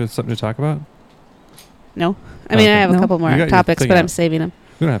you have something to talk about? No, I mean Okay. I have a No. couple more You got your topics, thing but I'm out. saving them.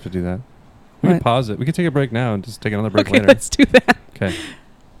 We don't have to do that. We can What? pause it. We can take a break now and just take another break Okay, later. let's do that. Okay.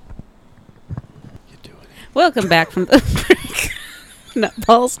 Welcome back from the break.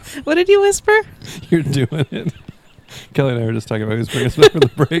 Nutballs. What did you whisper? You're doing it. Kelly and I were just talking about who's bringing us back from the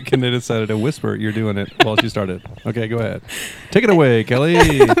break, and they decided to whisper, "You're doing it," while she started. Okay, go ahead. Take it away, Kelly.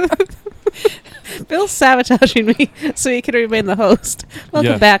 Bill's sabotaging me so he can remain the host.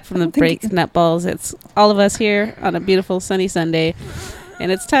 Welcome Yeah. back from the don't think break, you- Nutballs. It's all of us here on a beautiful sunny Sunday.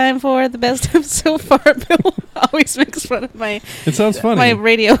 And it's time for the best of so far. Bill always makes fun of my It sounds funny. my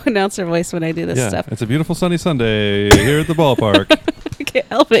radio announcer voice when I do this yeah, stuff. it's a beautiful sunny Sunday here at the ballpark. I can't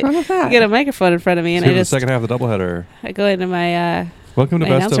help it. What's wrong with I that? get a microphone in front of me and Here I for the just second half of the doubleheader. I go into my Welcome to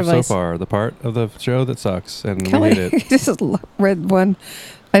My Best of announcer So voice. Far, the part of the show that sucks, and we Kelly hate it. just read one.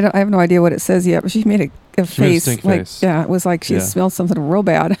 I have no idea what it says yet, but she made a She made a face. stink Like, face. yeah, it was like she Yeah. smelled something real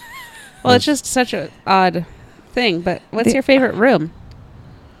bad. well, it's just such an odd thing. But what's your favorite room?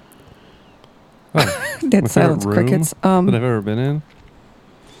 Oh, Dead My silence, favorite room crickets. that I've ever been in.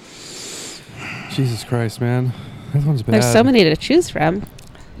 Jesus Christ, man. That one's bad. There's so many to choose from.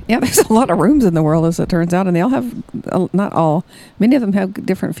 Yeah, there's a lot of rooms in the world, as it turns out, and they all have, not all, many of them have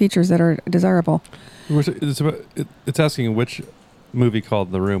different features that are desirable. It's asking which movie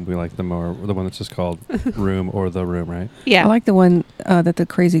called The Room we like the more, or the one that's just called Room or The Room, right? Yeah. I like the one that the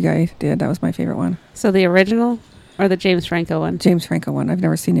crazy guy did. That was my favorite one. So the original or the James Franco one? James Franco one. I've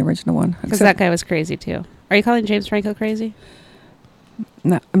never seen the original one. Because that guy was crazy too. Are you calling James Franco crazy?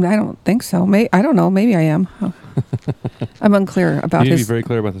 No, I mean, I don't think so. I don't know. Maybe I am. Oh. I'm unclear about You need to be his. very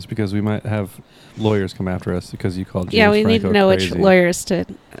clear about this because we might have lawyers come after us because you called James Yeah, we Franco need to know crazy. which lawyers to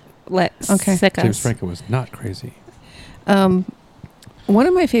let Okay. sick James us. Franco was not crazy. One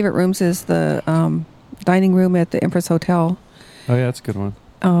of my favorite rooms is the dining room at the Empress Hotel. Oh yeah, that's a good one.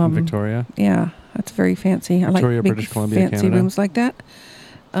 In Victoria. Yeah, that's very fancy. I Victoria, like big, British Columbia, fancy Canada. rooms like that.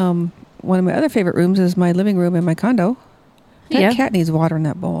 One of my other favorite rooms is my living room in my condo. That Yeah. cat needs water in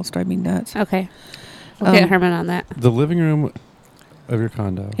that bowl. It's driving me nuts. Okay. We'll get Um, Herman on that. The living room of your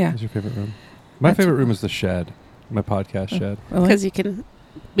condo Yeah. is your favorite room. My That's- favorite room is the shed, my podcast shed. Really? Because you can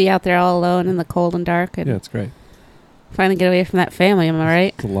be out there all alone in the cold and dark and Yeah, it's great. finally get away from that family. Am I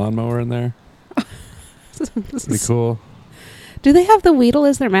right? The lawnmower in there. Pretty cool. Do they have the Weedle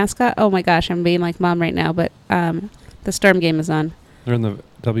as their mascot? Oh my gosh, I'm being like mom right now, but the Storm game is on. They're in the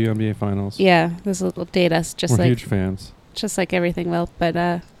WNBA finals. Yeah, this little date us just We're like huge fans. just like everything will. But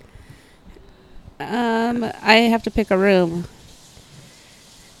I have to pick a room.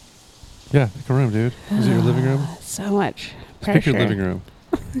 Yeah, pick a room, dude. Is it your living room? So much Just pick your pressure living room.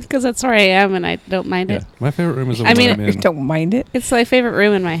 because that's where I am, and I don't mind Yeah. it. My favorite room is the I one mean, I'm You in. don't mind it. It's my favorite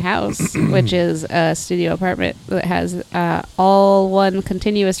room in my house, which is a studio apartment that has all one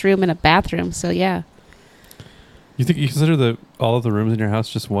continuous room and a bathroom. So yeah, You think you consider all of the rooms in your house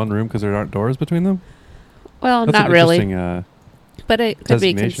just one room because there aren't doors between them? well, That's not an really, interesting, but it could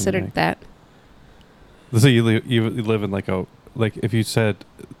be designation to considered make. that. So you live in if you said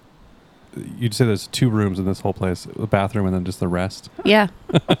you'd say there's 2 rooms in this whole place, a bathroom and then just the rest. Yeah,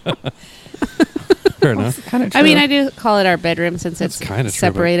 Fair enough. Kind of true. I mean, I do call it our bedroom since That's it's kinda true,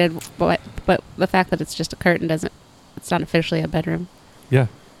 separated, but the fact that it's just a curtain it's not officially a bedroom. Yeah,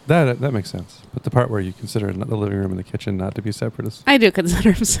 that makes sense. But the part where you consider the living room and the kitchen not to be separate is I do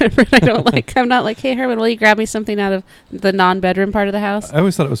consider them separate. I'm not like, hey Herman, will you grab me something out of the non-bedroom part of the house? I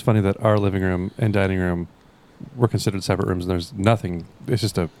always thought it was funny that our living room and dining room were considered separate rooms. And there's nothing. It's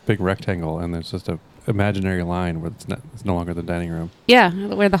just a big rectangle, and there's just a imaginary line where it's no longer the dining room. Yeah,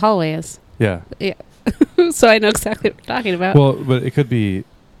 where the hallway is. Yeah. Yeah. So I know exactly what you're talking about. Well, but it could be.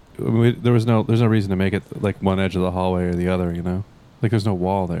 There's no reason to make it like one edge of the hallway or the other. You know, like there's no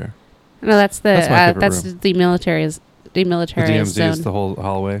wall there. No, that's That's my favorite that's room. the demilitarized The DMZ zone. is the whole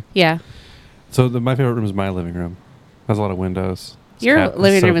hallway. Yeah, So my favorite room is my living room. Has a lot of windows. Your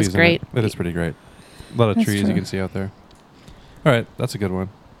living room is Sophie's in great. It is pretty great. A lot of That's trees true. you can see out there. All right, that's a good one.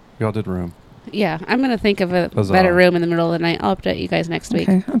 We all did room. yeah. I'm gonna think of a Huzzah. better room in the middle of the night. I'll update you guys next week.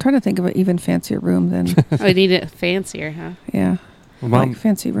 Okay, I'm trying to think of an even fancier room than Oh, I need it fancier, huh? yeah, Well, Mom, like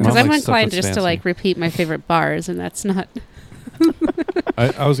fancy room. Because Mom I'm likes stuff inclined that's just to fancy. like repeat my favorite bars, and that's not.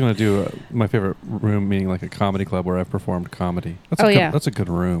 I was going to do my favorite room, meaning like a comedy club where I've performed comedy. That's Oh, a good, yeah. That's a good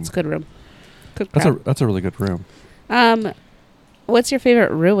room. It's a good room. Good That's crowd. a really good room. What's your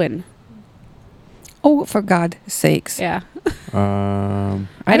favorite ruin? Oh, for God's sakes! Yeah, Um,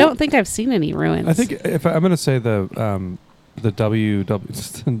 I don't think I've seen any ruins. I think if I'm going to say the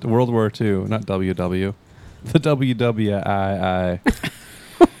World War II, not WW, the WWII.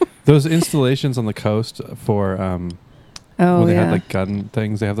 Those installations on the coast for Oh when they yeah. had like gun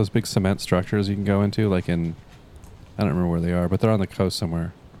things, they have those big cement structures you can go into, like in I don't remember where they are, but they're on the coast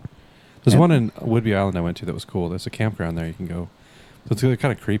somewhere. There's Yeah. one in Whidbey Island I went to that was cool. There's a campground there you can go. So they're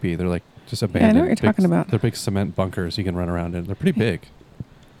kind of creepy. They're like just I abandoned. know what you're talking about. They're big cement bunkers you can run around in. They're pretty big.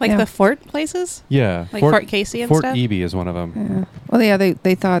 like Yeah. the fort places, Yeah. like Fort Casey and Fort stuff. Eby is one of them. Yeah. Well, yeah,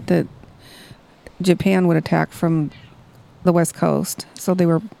 they thought that Japan would attack from the west coast, so they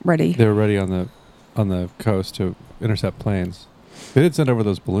were ready. They were ready on the coast to intercept planes. They did send over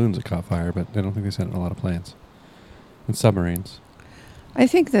those balloons that caught fire, but I don't think they sent a lot of planes and submarines. I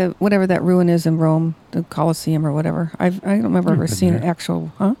think that whatever that ruin is in Rome, the Colosseum or whatever, I don't remember You've ever been seeing there.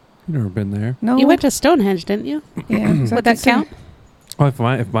 actual. Huh? You've never been there. No. You went to Stonehenge, didn't you? Yeah. is Would the that same? count? Oh, if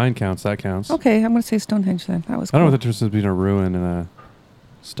mine counts, that counts. Okay, I'm going to say Stonehenge then. That was. I Cool. don't know what the difference is between a ruin and a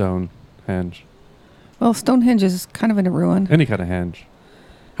stone henge. Well, Stonehenge is kind of in a ruin. Any kind of henge.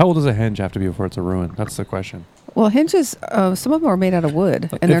 How old does a henge have to be before it's a ruin? That's the question. Well, henges, some of them are made out of wood,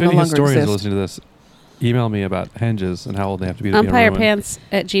 and if they're no any longer historians are exist. listening to this, email me about henges and how old they have to be to be a ruin.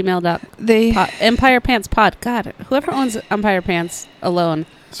 Umpirepants@gmail.com. They Empire Pants Pod. God, whoever owns Umpire Pants alone,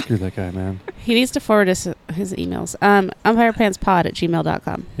 Screw that guy, man. he needs to forward us his emails.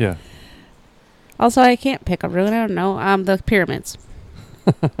 Umpirepantspod@gmail.com. Yeah. Also, I can't pick a ruin. I don't know. The pyramids.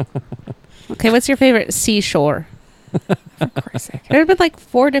 Okay, what's your favorite seashore? for Christ's sake. There have been like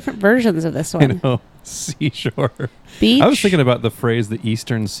 4 different versions of this I one. know. Seashore. Beach. I was thinking about the phrase the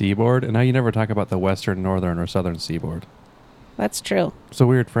eastern seaboard, and how you never talk about the western, northern, or southern seaboard. That's true. It's a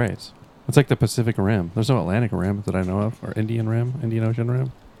weird phrase. It's like the Pacific Rim. There's no Atlantic Rim that I know of, or Indian Rim, Indian Ocean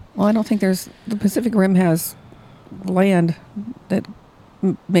Rim. Well, I don't think there's the Pacific Rim has land that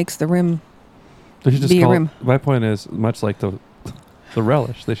makes the rim. They should just Be a call rim. it, my point is, much like the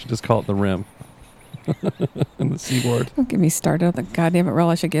relish, they should just call it the rim. And the seaboard. Don't get me started on the goddamn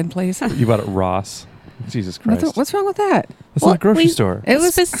relish again, please. You bought it Ross. Jesus Christ. What's wrong with that? That's Well, not a grocery we- store. It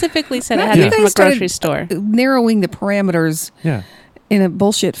was specifically said it No, had to you be from a guys started- grocery store. Narrowing the parameters Yeah. in a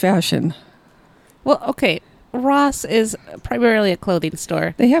bullshit fashion. Well, okay. Ross is primarily a clothing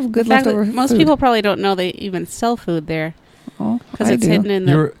store. They have good In fact, leftover most food. people probably don't know they even sell food there Oh, because I it's do. hidden in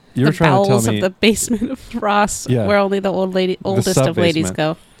the, You're the trying to tell bowels me of the basement of Ross, Yeah. where only the oldest of ladies sub-basement.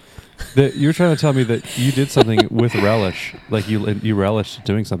 go. that you're trying to tell me that you did something with relish, like you relished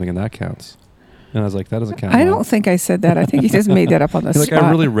doing something, and that counts. And I was like, that doesn't count. I Mom. don't think I said that. I think you just made that up on the Like, spot. I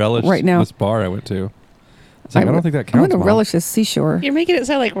really relished right now. this bar I went to. It's like, I don't think that I'm counts. going to Mom. relish this seashore. You're making it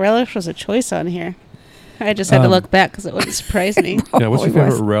sound like relish was a choice on here. I just had to Um, look back because it wouldn't surprise me. Yeah, what's your Oh, it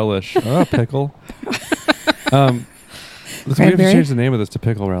was. favorite relish? Oh, pickle. we have to Cranberry? change the name of this to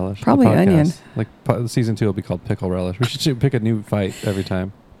Pickle Relish. the Probably podcast. onion. Like season 2 will be called Pickle Relish. We should pick a new fight every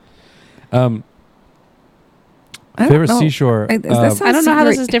time. I don't Favorite know. seashore. That sounds I don't know how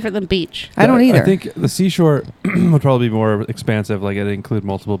this very- is different than beach. I don't either. I think the seashore would probably be more expansive. Like it'd include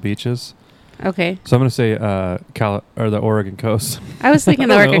multiple beaches. Okay. So I'm going to say or the Oregon coast I was thinking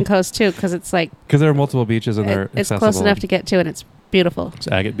the I don't Oregon know. coast too because it's like because there are multiple beaches and they're it's accessible. close enough to get to and it's beautiful. It's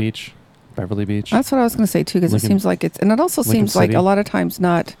Agate Beach, Beverly Beach. That's what I was going to say too, because it Lincoln- seems like it's, and it also Lincoln seems like City. a lot of times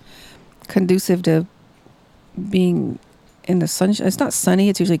not conducive to being in the sun. It's not sunny.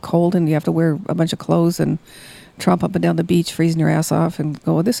 It's usually cold, and you have to wear a bunch of clothes and tromp up and down the beach, freezing your ass off, and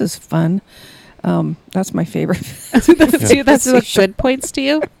go, "This is fun." That's my favorite. That's the good points to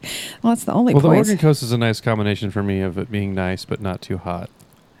you. Well, that's the only Well, the points. Oregon coast is a nice combination for me of it being nice but not too hot.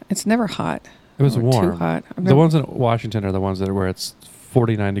 It's never hot. It was or warm. Too hot. I've The never- ones in Washington are the ones that are where it's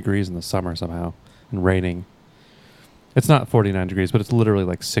 49 degrees in the summer somehow and raining. It's not 49 degrees, but it's literally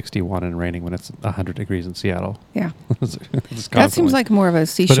like 61 and raining when it's 100 degrees in Seattle. Yeah, It's that constantly. seems like more of a But in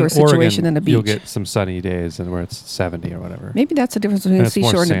seashore situation Oregon, than a beach. You'll get some sunny days and where it's 70 or whatever. Maybe that's the difference between And a it's more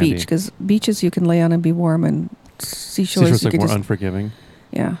seashore and a beach, sandy. because beaches you can lay on and be warm, and seashores Seashore's you like can more just unforgiving.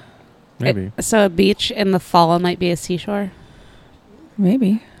 yeah, Maybe. So a beach in the fall might be a seashore.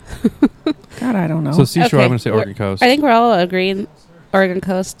 maybe. God, I don't know. So seashore, Okay, I'm going to say we're- Oregon coast. I think we're all agreeing Oregon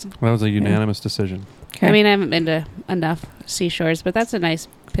coast. That was a unanimous decision. Okay. I mean, I haven't been to enough seashores, but that's a nice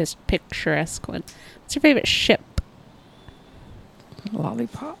picturesque one. What's your favorite ship?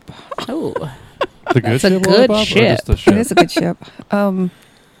 lollipop. Oh, The good That's a ship, good Lollipop, or ship. just the It ship? is a good ship. I'm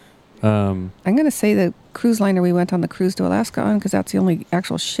Um, going to say the cruise liner we went on the cruise to Alaska on, because that's the only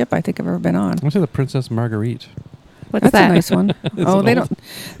actual ship I think I've ever been on. I'm going to say the Princess Marguerite. what's That's that? a nice one. It's Oh, an they old- don't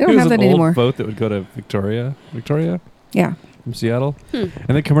It was have that an old anymore. boat that would go to Victoria Yeah. from Seattle. Hmm.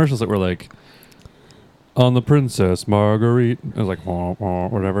 And then commercials that were like, on the Princess Marguerite. It was like, wah, wah,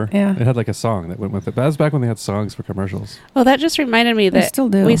 whatever. Yeah. It had like a song that went with it. That was back when they had songs for commercials. Well, that just reminded me They that still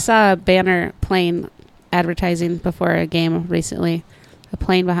do. we saw a banner plane advertising before a game recently.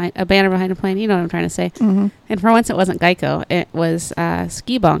 A banner behind a plane. You know what I'm trying to say. hmm And for once, it wasn't Geico. It was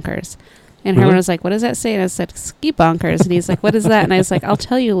Ski Bonkers. And Really? Herman was like, "What does that say?" And I said, "Ski Bonkers." And he's like, "What is that?" And I was like, "I'll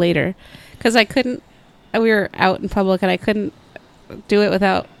tell you later," because I couldn't. We were out in public, and I couldn't do it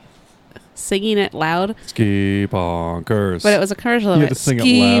without singing it loud. Ski bonkers. But it was a commercial of You it. had to sing it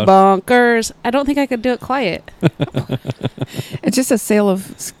Ski loud. Bonkers. I don't think I could do it quiet. It's just a sale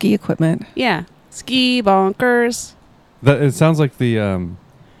of ski equipment. Yeah, Ski Bonkers. It sounds like the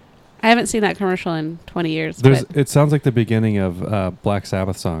I haven't seen that commercial in 20 years. there's. But It sounds like the beginning of Black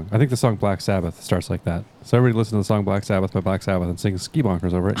Sabbath song. I think the song Black Sabbath starts like that. So everybody listen to the song Black Sabbath by Black Sabbath and sing Ski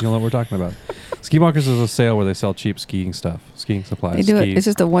Bonkers over it. You'll know what we're talking about. Ski Bonkers is a sale where they sell cheap skiing stuff, skiing supplies. They do it. It's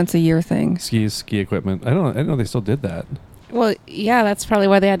just a once a year thing. ski equipment. I didn't know they still did that. well, yeah, that's probably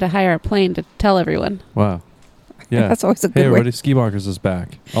why they had to hire a plane to tell everyone. Wow. Yeah. That's always a Hey good way. everybody, Ski Bonkers is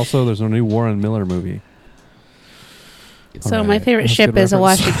back. Also, there's a new Warren Miller movie. So All my right, favorite that's ship good is a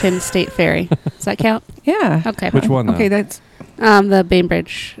reference. Washington State Ferry. Does that count? Yeah. Okay. Which one? Though? Okay, that's The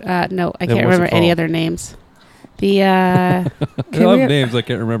Bainbridge. No, I Yeah, can't what's it remember any called? other names. The They Okay, all we have have- names I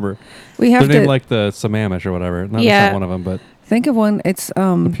can't remember. we have They're named to like the Sammamish or whatever. Not, Yeah. That's not one of them, but think of one. It's the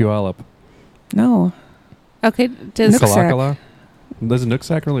Puyallup. no, okay. Does Nooksack. Kalakala? Is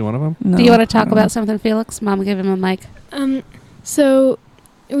Nooksack really one of them? no. do you want to I talk don't know. about something, Felix? Mom, give him a mic. So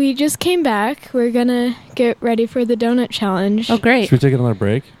we just came back. We're gonna get ready for the donut challenge. Oh, great. Should we take another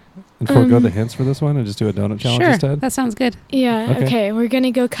break and forego Um, the hints for this one and just do a donut challenge Sure, instead? that sounds good. Yeah, Okay. okay. We're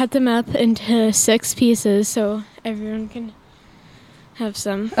gonna go cut them up into 6 pieces so everyone can have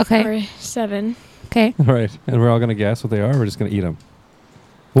some. Okay. Or 7. Okay. All right. And we're all going to guess what they are. We're just going to eat them.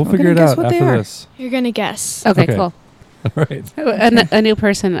 We'll We're figure it gonna guess out what they after are. this. You're gonna guess. Okay, Okay. cool. All right. A new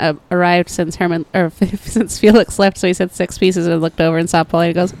person arrived since Herman or since Felix left, so he said 6 pieces and looked over and saw Pauline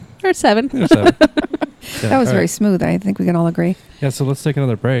and goes, or 7. There's seven. Yeah, That was all very right. smooth. I think we can all agree. Yeah, so let's take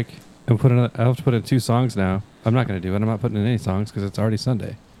another break and I have to put in 2 songs now. I'm not going to do it. I'm not putting in any songs because it's already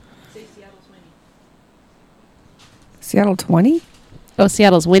Sunday. Seattle 20. Oh,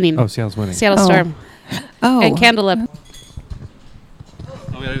 Seattle's winning. Oh, Seattle's winning. Seattle Oh. Storm Oh, and Candlelup.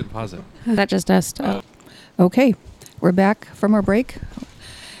 Oh, yeah, I didn't pause it. That just does. Oh. okay. We're back from our break.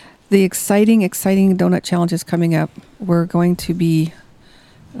 The exciting donut challenge is coming up. We're going to be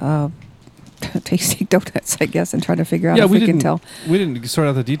tasting donuts, I guess, and trying to figure out Yeah, if we we can didn't. tell. We didn't sort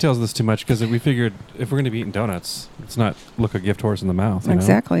out the details of this too much because we figured if we're going to be eating donuts, it's not look a gift horse in the mouth. You know?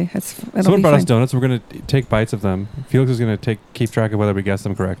 Exactly. It'll Someone be brought us fine. donuts. We're going to take bites of them. Felix is going to keep track of whether we guess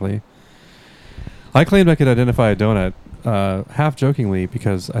them correctly. I claimed I could identify a donut, half jokingly,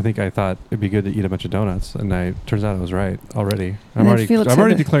 because I thought it'd be good to eat a bunch of donuts, and turns out I was right already. And then Felix I'm had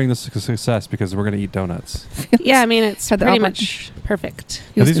already the- declaring this a success because we're going to eat donuts. Yeah, I mean, it's Had the pretty oper- much perfect.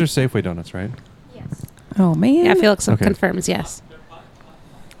 Now, these are Safeway donuts, right? Oh man. Yeah, Felix Okay. confirms yes.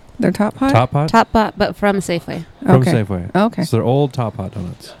 They're Top Pot. Top Pot Top Pot, but from Safeway. from Okay. Safeway. Okay. So they're old Top Pot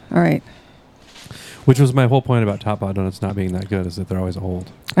donuts, All right. which was my whole point about Top Pot donuts not being that good, is that they're always old.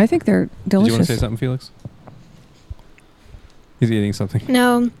 I think they're Did delicious. you want to say something, Felix? He's eating something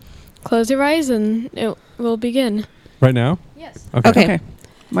Now, close your eyes and it will begin. right now. Yes. Okay. Okay.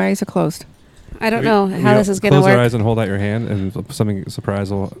 My eyes are closed. I don't We- know we how this is going to Close our work. eyes and hold out your hand, and something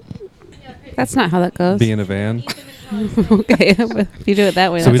surprise will That's not how that goes. be in a van. Okay, if you do it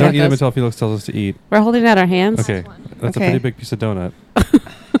that way, So that's we how don't it eat them goes. until Felix tells us to eat. We're holding out our hands. Okay, that's Okay. a pretty big piece of donut.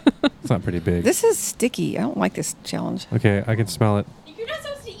 It's not pretty big. This is sticky. I don't like this challenge. Okay, I can smell it. You're not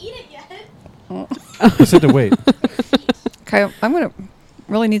supposed to eat it yet. You said to wait. Okay, I'm gonna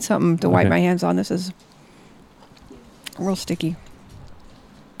really need something to wipe Okay. my hands on. This is real sticky.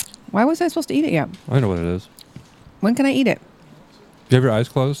 Why was I supposed to eat it yet? I know what it is. When can I eat it? Do you have your eyes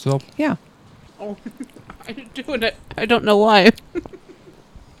closed still? Yeah. I'm doing it. I don't know why.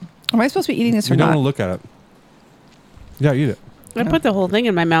 Am I supposed to be eating this or You don't not? want to look at it. Yeah, eat it. I put the whole thing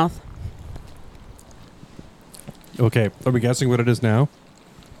in my mouth. Okay, are we guessing what it is now?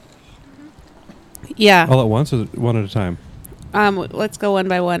 Yeah. All at once or one at a time? Let's go one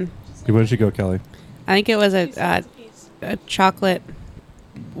by one. Where did you go, Kelly? I think it was a chocolate,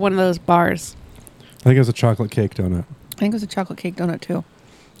 one of those bars. I think it was a chocolate cake donut. I think it was a chocolate cake donut too.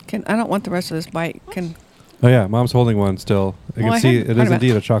 I don't want the rest of this bite. Oh yeah, Mom's holding one still. You Well, can I see had it part is of it.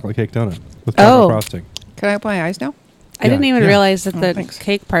 indeed a chocolate cake donut with chocolate Oh. frosting. Can I open my eyes now? I didn't even yeah. realize that Oh, the thanks.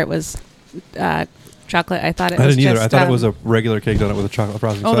 cake part was chocolate. I thought it I was didn't either. just. I thought it was a regular cake donut with a chocolate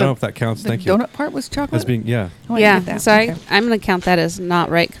frosting. Oh, So I the- don't know if that counts. The Thank you. donut part was chocolate. As being Oh, I yeah. didn't get that. So Okay. I'm going to count that as not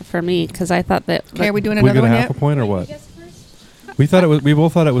right for me because I thought that. Okay, are we doing we another get a one half yet? a point or what? We thought it was. We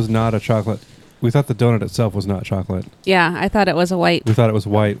both thought it was not a chocolate. We thought the donut itself was not chocolate. Yeah, I thought it was a white. We thought it was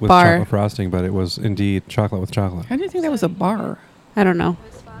white with Bar. chocolate frosting, but it was indeed chocolate with chocolate. How do you think that was a bar? I don't know.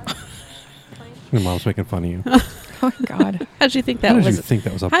 Your mom's making fun of you. Oh my God. How did you think How that did was? you think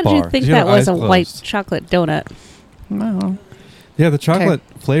that was a How bar? did you think Did have that was a eyes white closed? chocolate donut? No. Yeah, the chocolate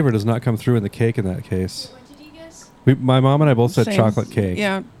flavor does not come through in the cake in that case. What did you guess? My mom and I both said Same. chocolate cake.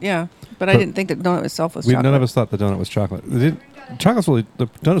 Yeah, yeah. But I But didn't think the donut itself was We, chocolate. none of us thought the donut was chocolate. The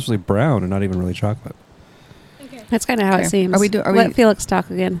donut's really brown and not even really chocolate. Okay. That's kind of how Okay. it seems. Are we- Let Felix talk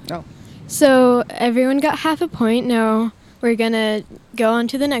again. So everyone got half a point. Now we're gonna go on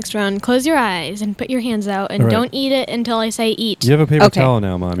to the next round. Close your eyes and put your hands out, and All right. don't eat it until I say eat. You have a paper Okay. towel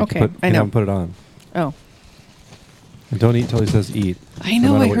now, Mom. You Okay, can put, I you know. haven't put it on. Oh. And don't eat till he says eat. I no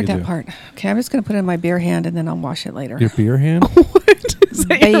know, matter I what heard you that do. part. Okay, I'm just going to put it in my bare hand and then I'll wash it later. Your beer hand?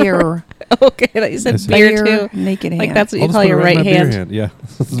 Bare. Okay, that you said I see. beer bare too. naked hand. Like that's what I'll you just call put it your right in right my beer hand. Yeah.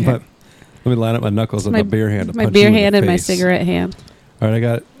 This is Okay. let me line up my knuckles on My- the beer hand. To My punch beer you in the hand and my face. cigarette hand. All right, I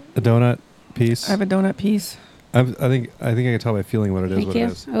got a donut piece. I have a donut piece. I think I can tell by feeling what it is. Thank what you.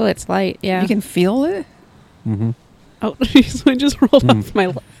 it is. Oh, it's light. Yeah. You can feel it? Mm-hmm. Oh, so I just rolled Mm. off my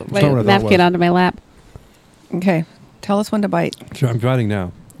not what I thought it napkin was. onto my lap. Okay. Tell us when to bite. Sure, I'm biting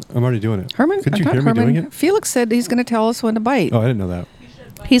now. I'm already doing it. Herman? Couldn't I you thought hear me doing it? Felix said he's going to tell us when to bite. Oh, I didn't know that.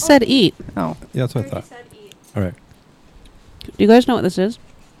 He said eat. Oh, Yeah, that's what I thought. All right. Do you guys know what this is?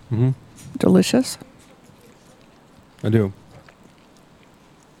 Mm-hmm. delicious. I do.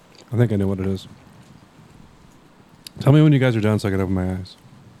 I think I know what it is. Tell me when you guys are done so I can open my eyes.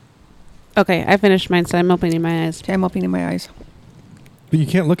 Okay, I finished mine, so I'm opening my eyes. Okay, I'm opening my eyes. But you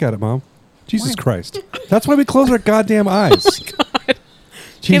can't look at it, Mom. Jesus Why? Christ. That's why we close our goddamn eyes. Oh my God.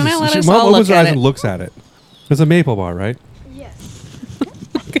 Jesus. Can I let us Mom all opens look her at eyes it? and looks at it. It's a maple bar, right?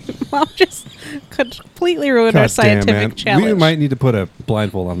 Mom just completely ruined our God damn, scientific man. challenge. We might need to put a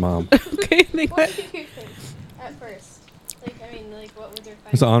blindfold on Mom. Okay, think What what? did you think at first? Like, I mean, like, what was your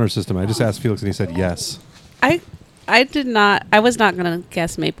It's an honor system. I just asked Felix and he said yes. I did not. I was not gonna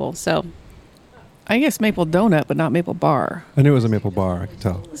guess maple. So I guess maple donut, but not maple bar. I knew it was a maple bar. I could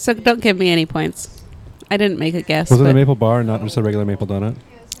tell. don't give me any points. I didn't make a guess. Was it a but- maple bar and not just a regular maple donut?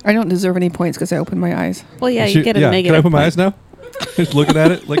 I don't deserve any points because I opened my eyes. Well, yeah, She- you get a negative. Can I open my point. eyes now? Just looking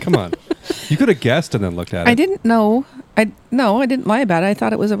at it? Like, come on. You could have guessed and then looked at it. I didn't know. I didn't lie about it. I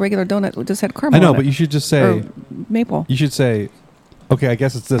thought it was a regular donut that just had caramel. I know, on but it. you should just Or say, maple. you should say, Okay, I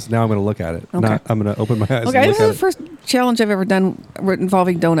guess it's this. Now I'm going to look at it. Okay. Not, I'm going to open my eyes Okay, and this look is the at it. first challenge I've ever done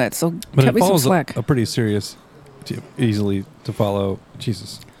involving donuts, so But cut it me some follows slack. a pretty serious, easily to follow.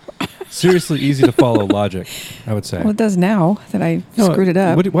 Jesus. Seriously easy to follow logic, I would say. Well, it does now that I No, screwed it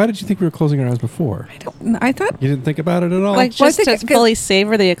up. Why did you think we were closing our eyes before? I thought You didn't think about it at all? Like Well, I just think to it- fully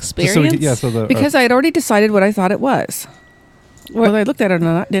savor the Just so we experience. could- yeah, so the because I had already decided what I thought it was. Whether I looked at it or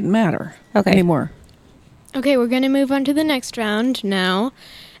not didn't matter Okay. anymore. Okay, we're going to move on to the next round now.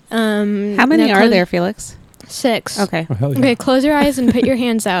 How many now are close- there, Felix? 6. Okay. Oh, hell yeah. Okay, close your eyes and put your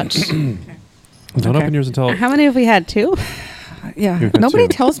hands out. Don't Okay. open yours until How many have we had? 2? Yeah, You've had nobody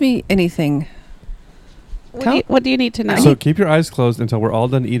 2. tells me anything. What do you need to know? So keep your eyes closed until we're all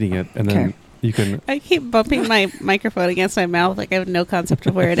done eating it, and then Okay. you can. I keep bumping my microphone against my mouth like I have no concept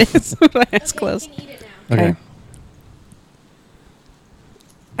of where it is with my eyes closed. Okay. Okay.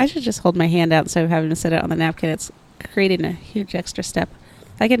 I should just hold my hand out instead of having to sit it on the napkin. It's creating a huge extra step.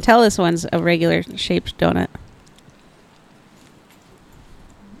 I can tell this one's a regular shaped donut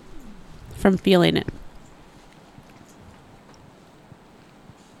from feeling it.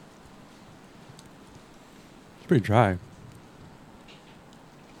 It's pretty dry.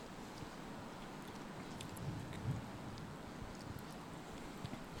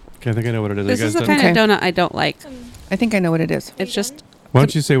 Okay, I think I know what it is. This You is guys the done? kind of Okay. donut I don't like. I think I know what it is. It's just. Why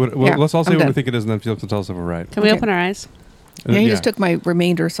don't you say what? Well, Yeah, let's all say I'm what we done. think it is, and then Felix will tell us if we're right. Can we Okay. open our eyes? Yeah, he just took my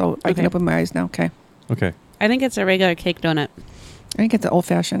remainder, so I can Okay. open my eyes now. Okay. Okay. I think it's a regular cake donut. I think it's old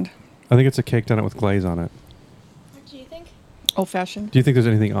fashioned. I think it's a cake donut with glaze on it. What do you think? Old fashioned. Do you think there's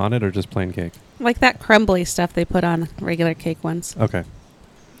anything on it, or just plain cake? Like that crumbly stuff they put on regular cake ones. Okay.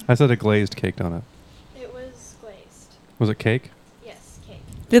 I said a glazed cake donut. It was glazed. Was it cake? Yes, cake.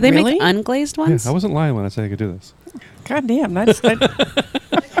 Do they Really? make unglazed ones? Yeah, I wasn't lying when I said I could do this. God damn, that's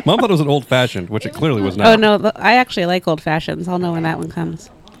Mom thought it was an old fashioned, which it clearly was Oh not. no, I actually like old fashions. I'll know when that one comes.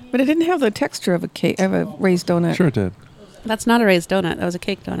 but it didn't have the texture of a cake, of a raised donut. Sure it did. That's not a raised donut. That was a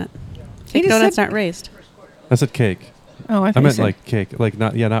cake donut. Cake just donuts said- aren't raised. I said cake. Oh, I I thought you meant said- like cake, like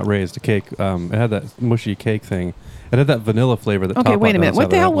not raised, a cake. It had that mushy cake thing. It had that vanilla flavor that. Okay, Top wait Pot a minute. does What have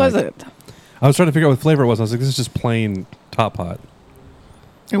the that I hell don't was like. it? I was trying to figure out what flavor it was. I was like, this is just plain Top Pot.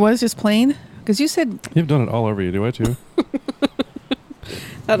 It was just plain? Because you said You've done it all over you, do I too?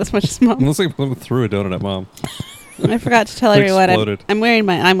 Not as much as It mom. looks like I threw a donut at Mom. I forgot to tell It everyone exploded. I'm wearing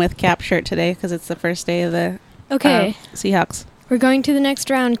my I'm with Cap shirt today because it's the first day of the Okay, Seahawks. we're going to the next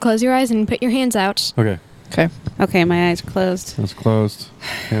round. Close your eyes and put your hands out. Okay, okay. Okay, my eyes closed. it's closed.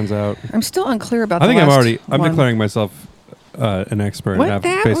 Hands out. I'm still unclear about. I think the last I'm one. declaring myself an expert What now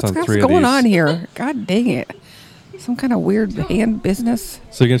that? based What's on 3 of going these. on here? God dang it! Some kind of weird hand business.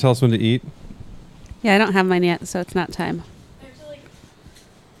 So you're gonna tell us when to eat? Yeah, I don't have mine yet, so it's not time.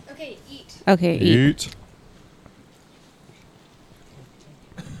 Okay, eat. Okay, eat. Eat.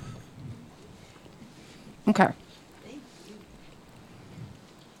 Okay.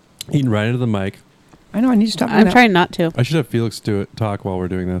 Eating right into the mic. I know. I need to stop. doing I'm that. trying not to. I should have Felix do it. Talk while we're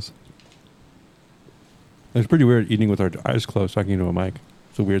doing this. It's pretty weird eating with our eyes closed, talking into a mic.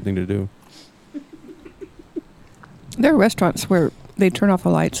 It's a weird thing to do. There are restaurants where they turn off the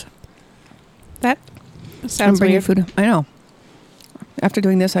lights That and sounds bring you weird. food. I know. After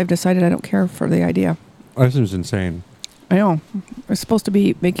doing this, I've decided I don't care for the idea. This is insane. I know. It's supposed to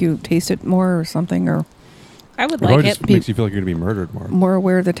be make you taste it more or something, or I would It probably like just it. makes you feel like you're gonna be murdered more. more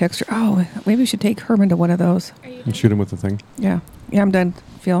aware of the texture. Oh, maybe we should take Herman to one of those. And shoot him with the thing. Yeah. Yeah, I'm done.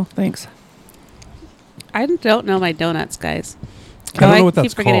 Phil, thanks. I don't know my donuts, guys. I don't know what keep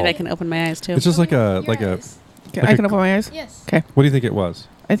that's forgetting called. I can open my eyes too. It's just like a Okay, Like I a can open my eyes. Yes. Okay. What do you think it was?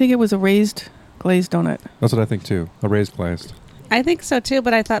 I think it was a raised glazed donut. That's what I think too. A raised glazed. I think so too,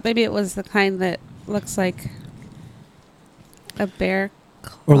 but I thought maybe it was the kind that looks like a bear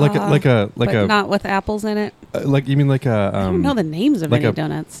claw, Or like but a not with apples in it. like you mean like a I don't know the names of like any a-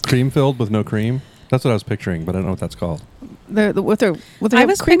 donuts. cream filled with no cream? That's what I was picturing, but I don't know what that's called. With the I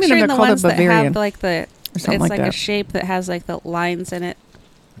was cream in them, picturing they're the called ones a that Bavarian have like the. or something It's like like a that. shape that has like the lines in it,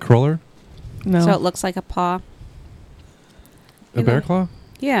 Cruller? No. so it looks like a paw. A You bear know. claw?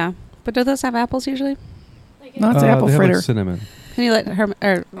 Yeah, but do those have apples usually? No, it's an apple they have fritter. like cinnamon. Can you let her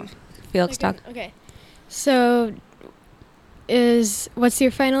or Felix talk? Okay. So, what's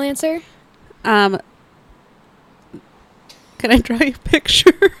your final answer? Can I draw you a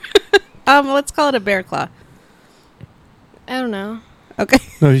picture? Let's call it a bear claw. I don't know. Okay.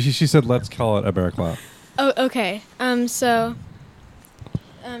 No, she said let's call it a bear claw. Oh, okay.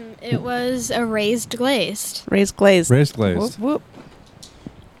 It was a raised glazed. Raised glazed. Raised glazed. Whoop, whoop.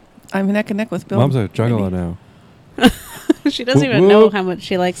 I'm neck and neck with Bill. Mom's a juggalo Maybe. now. She doesn't Whoop, even know whoop. how much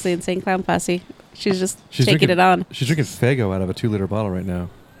she likes the Insane Clown Posse. She's just She's taking drinking- it on. She's drinking Faygo out of a 2-liter bottle right now.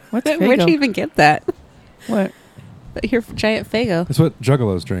 What's Where'd Faygo? you even get that? What? Your giant Faygo. That's what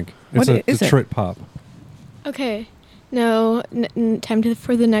Juggalos drink. It's What a is it? Detroit pop. Okay. Now, time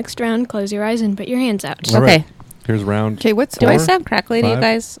for the next round. Close your eyes and put your hands out. All Okay. right. Here's round. Okay, what's Do I Four? sound crackly to you 5?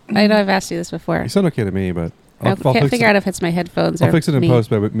 guys? I know I've asked you this before. You sound okay to me, but I'll I can't fix figure it. out if it's my headphones I'll or fix it in me. post,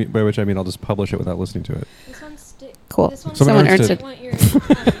 by which I mean I'll just publish it without listening to it. This one's stick. Cool. This one's Someone earned stick. it. I want your-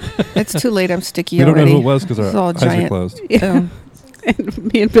 It's too late. I'm sticky We don't know already. who it was because It's our all eyes are giant. closed. Um,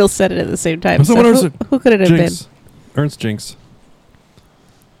 And me and Bill said it at the same time. So Someone who, else- who could it have been? Jinx. Ernst Jinx.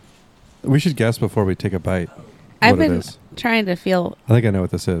 We should guess before we take a bite I've what it been is. trying to feel. I think I know what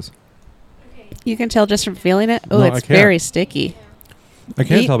this is. You can tell just from feeling it. Oh, No, I it's can't. very sticky. I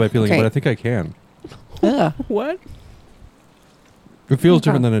can't Eat- tell by feeling it, okay. but I think I can. ugh. What? It feels Okay.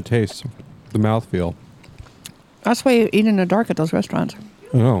 different than it tastes. The mouthfeel. That's why you eat in the dark at those restaurants.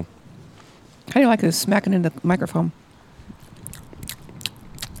 I know. How do you like this smacking into the microphone?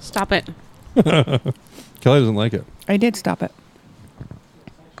 Stop it. Kelly doesn't like it. I did stop it.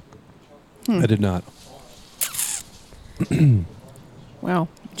 I did not. Wow.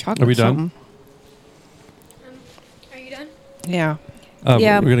 Chocolate. Are we done? something. Are you done? Yeah.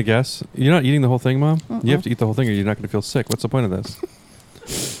 Yeah. We're going to guess. You're not eating the whole thing, Mom? Mm-mm. You have to eat the whole thing or you're not going to feel sick. What's the point of this?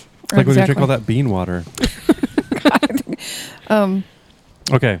 It's like when you drink all that bean water.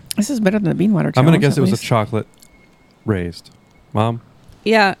 Okay. This is better than the bean water I'm going to challenge, guess at it was a least. chocolate raised. Mom?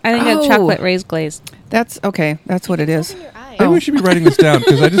 Yeah, I think Oh. a chocolate raised glaze. That's okay. That's what it is. Open your eye. Maybe Oh. we should be writing this down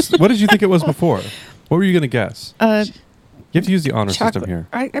because what did you think it was before? What were you going to guess? You have to use the honor chocolate. system here.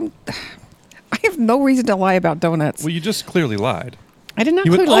 I have no reason to lie about donuts. Well, you just clearly lied. I did not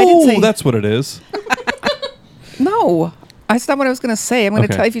You went, clearly. I didn't say that's what it is. no. That's not what I was going to say. I'm going to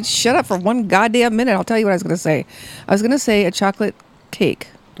Okay. tell if you shut up for one goddamn minute. I'll tell you what I was going to say. I was going to say a chocolate cake.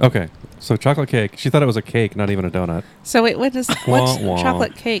 Okay. So chocolate cake. She thought it was a cake, not even a donut. So wait, what's Wah, wah.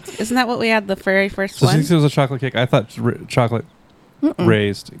 chocolate cake? Isn't that what we had the very first So she one? thinks it was a chocolate cake. I thought chocolate Mm-mm.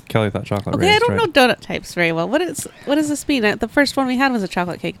 raised. Kelly thought chocolate Okay, raised. I don't right? know donut types very well. What does this mean? The first one we had was a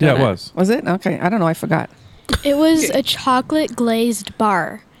chocolate cake donut. Yeah, it was. Was it? Okay. I don't know. I forgot. It was a chocolate glazed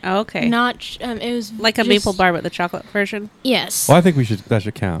bar. Oh, okay. Not. It was Like a just- maple bar, but the chocolate version. Yes. Well, I think that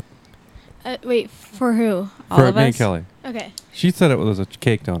should count. Wait, for who? All For of me and us? Kelly. Okay. She said it was a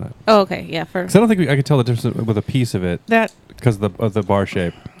cake donut. Oh, okay. Yeah. For Because I don't think I could tell the difference with a piece of it That because of the bar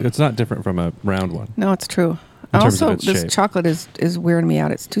shape. It's not different from a round one. no, it's true. In terms of Also, its this shape. chocolate is wearing me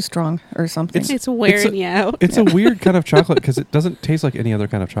out. It's too strong or something. it's wearing you out. It's a weird kind of chocolate because it doesn't taste like any other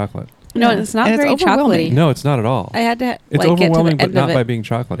kind of chocolate. No, Yeah. it's not And it's very overwhelming. chocolatey. No, it's not at all. I had to It's like get to the overwhelming, but end not of by it. being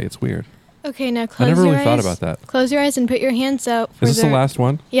chocolatey. It's weird. Okay, now I close never your really thought eyes. about that. Close your eyes and put your hands out. For Is this the last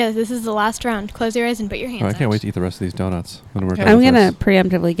one? Yeah, this is the last round. Close your eyes and put your hands Oh, out. I can't wait to eat the rest of these donuts when we're Okay. done I'm with gonna this.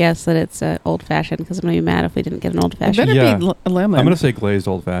 preemptively guess that it's old fashioned because I'm gonna be mad if we didn't get an old It fashioned. better Yeah. be a lemon. I'm going to say glazed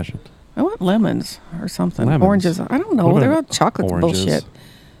old fashioned. I want lemons or something. Lemons? Oranges. I don't know. What They're all about chocolate oranges? bullshit.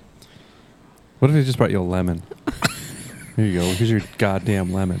 What if they just brought you a lemon? Here you go. Here's your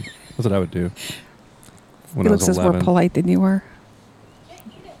goddamn lemon. That's what I would do. When He I looks was as more 11. polite than you are.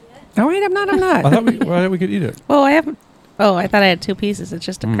 All right, I'm not. I'm not. I thought we could eat it. Well, I haven't. Oh, I thought I had two pieces. It's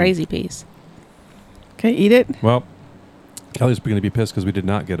just a Mm. crazy piece. Okay, eat it. Well, Kelly's going to be pissed because we did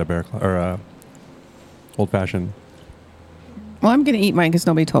not get a bear claw or a old fashioned. Well, I'm gonna eat mine because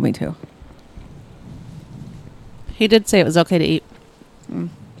nobody told me to. He did say it was okay to eat.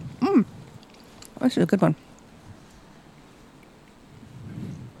 This is a good one.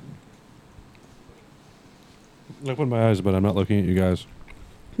 I opened my eyes, but I'm not looking at you guys.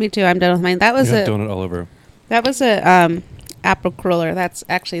 Me too. I'm done with mine. That You was have a donut all over. apple cruller. That's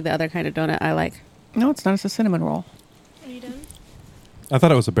actually the other kind of donut I like. No, it's not. It's a cinnamon roll. Are you done? I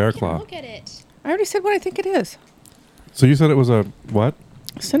thought it was a bear claw. Look at it. I already said what I think it is. So you said it was a what?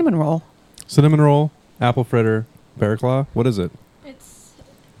 Cinnamon roll. Cinnamon roll, apple fritter, bear claw. What is it?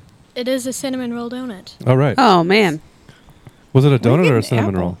 It is a cinnamon roll donut. Oh right. Oh man. Was it a Where donut you or a getting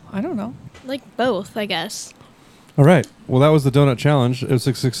cinnamon apple? roll? I don't know. Like both, I guess. All right. Well, that was the donut challenge. It was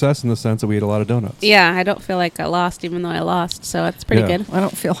a success in the sense that we ate a lot of donuts. Yeah, I don't feel like I lost, even though I lost. So that's pretty Yeah. good. I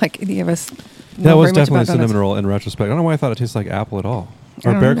don't feel like any of us. That know was very much definitely a about cinnamon donuts. roll in retrospect. I don't know why I thought it tasted like apple at all. I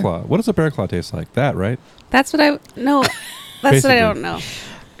Or don't bear either. claw. What does a bear claw taste like? That, right? That's what I no. That's what Basically. I don't know.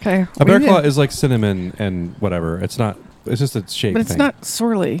 Okay. A bear we claw did- is like cinnamon and whatever. It's not. It's just a shape But it's thing. not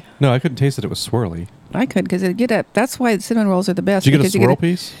swirly. No, I couldn't taste it. It was swirly. I could because it get a. That's why cinnamon rolls are the best. Did you get a because swirl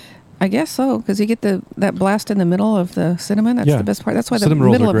piece? I guess so because you get that blast in the middle of the cinnamon. That's Yeah. the best part. That's why the Cinnamon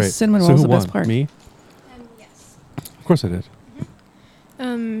rolls middle are of great. the cinnamon So roll is who the best won? part. Me? Yes. Of course I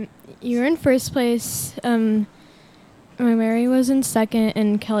did. You're in first place. Ooh, Mary was in second,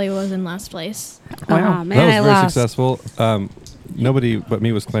 and Kelly was in last place. Wow. Oh, man, that was I very lost. successful. Nobody but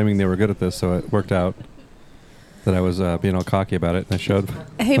me was claiming they were good at this, so it worked out that I was being all cocky about it, and I showed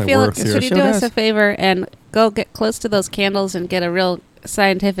Hey, my Felix, worth here. could you Sure do us does. a favor and go get close to those candles and get a real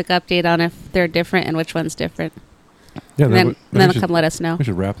scientific update on if they're different and which one's different? Yeah, And maybe then we should- come let us know. We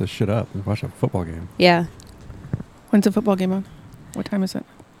should wrap this shit up and watch a football game. Yeah. When's the football game on? What time is it?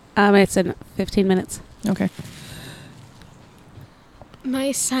 It's in 15 minutes. Okay.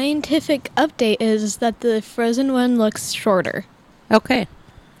 My scientific update is that the frozen one looks shorter. Okay.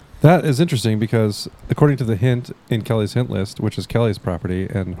 That is interesting because according to the hint in Kelly's hint list, which is Kelly's property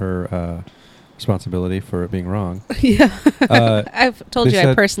and her responsibility for it being wrong, Yeah. I've told they you I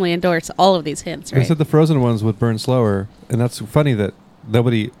said- personally endorse all of these hints, they right? said the frozen ones would burn slower, and that's funny that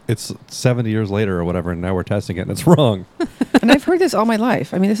it's 70 years later or whatever, and now we're testing it, and it's wrong. And I've heard this all my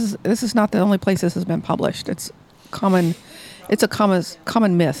life. I mean, this is not the only place this has been published. It's common. It's a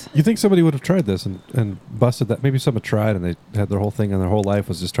common myth. You think somebody would have tried this and busted that? Maybe someone tried and they had their whole thing and their whole life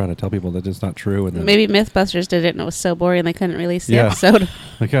was just trying to tell people that it's not true. And then, Maybe Mythbusters did it and it was so boring they couldn't release the Yeah. episode.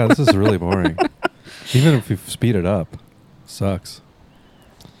 like, yeah, this is really boring. Even if you speed it up, sucks.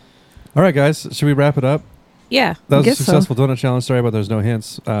 All right, guys, should we wrap it up? Yeah. That was a Guess so. successful donut challenge. Sorry about there's no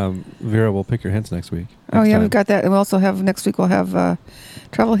hints. Vera will pick your hints next week. Oh next yeah, time. we've got that, and we also have next week. We'll have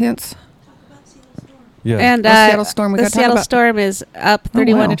travel hints. Yeah. And Seattle Storm. We the got to talk Seattle about. Storm is up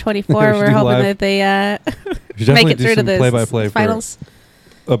 31 wow. to 24. We should We're do hoping live. that they We should make definitely it do through to some the play-by-play for finals.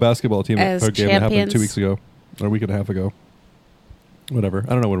 a basketball team as or game that happened 2 champions. weeks ago or a week and a half ago. Whatever.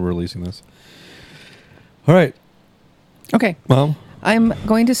 I don't know when we're releasing this. All right, Okay, Mom. I'm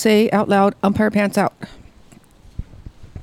going to say out loud, umpire pants out.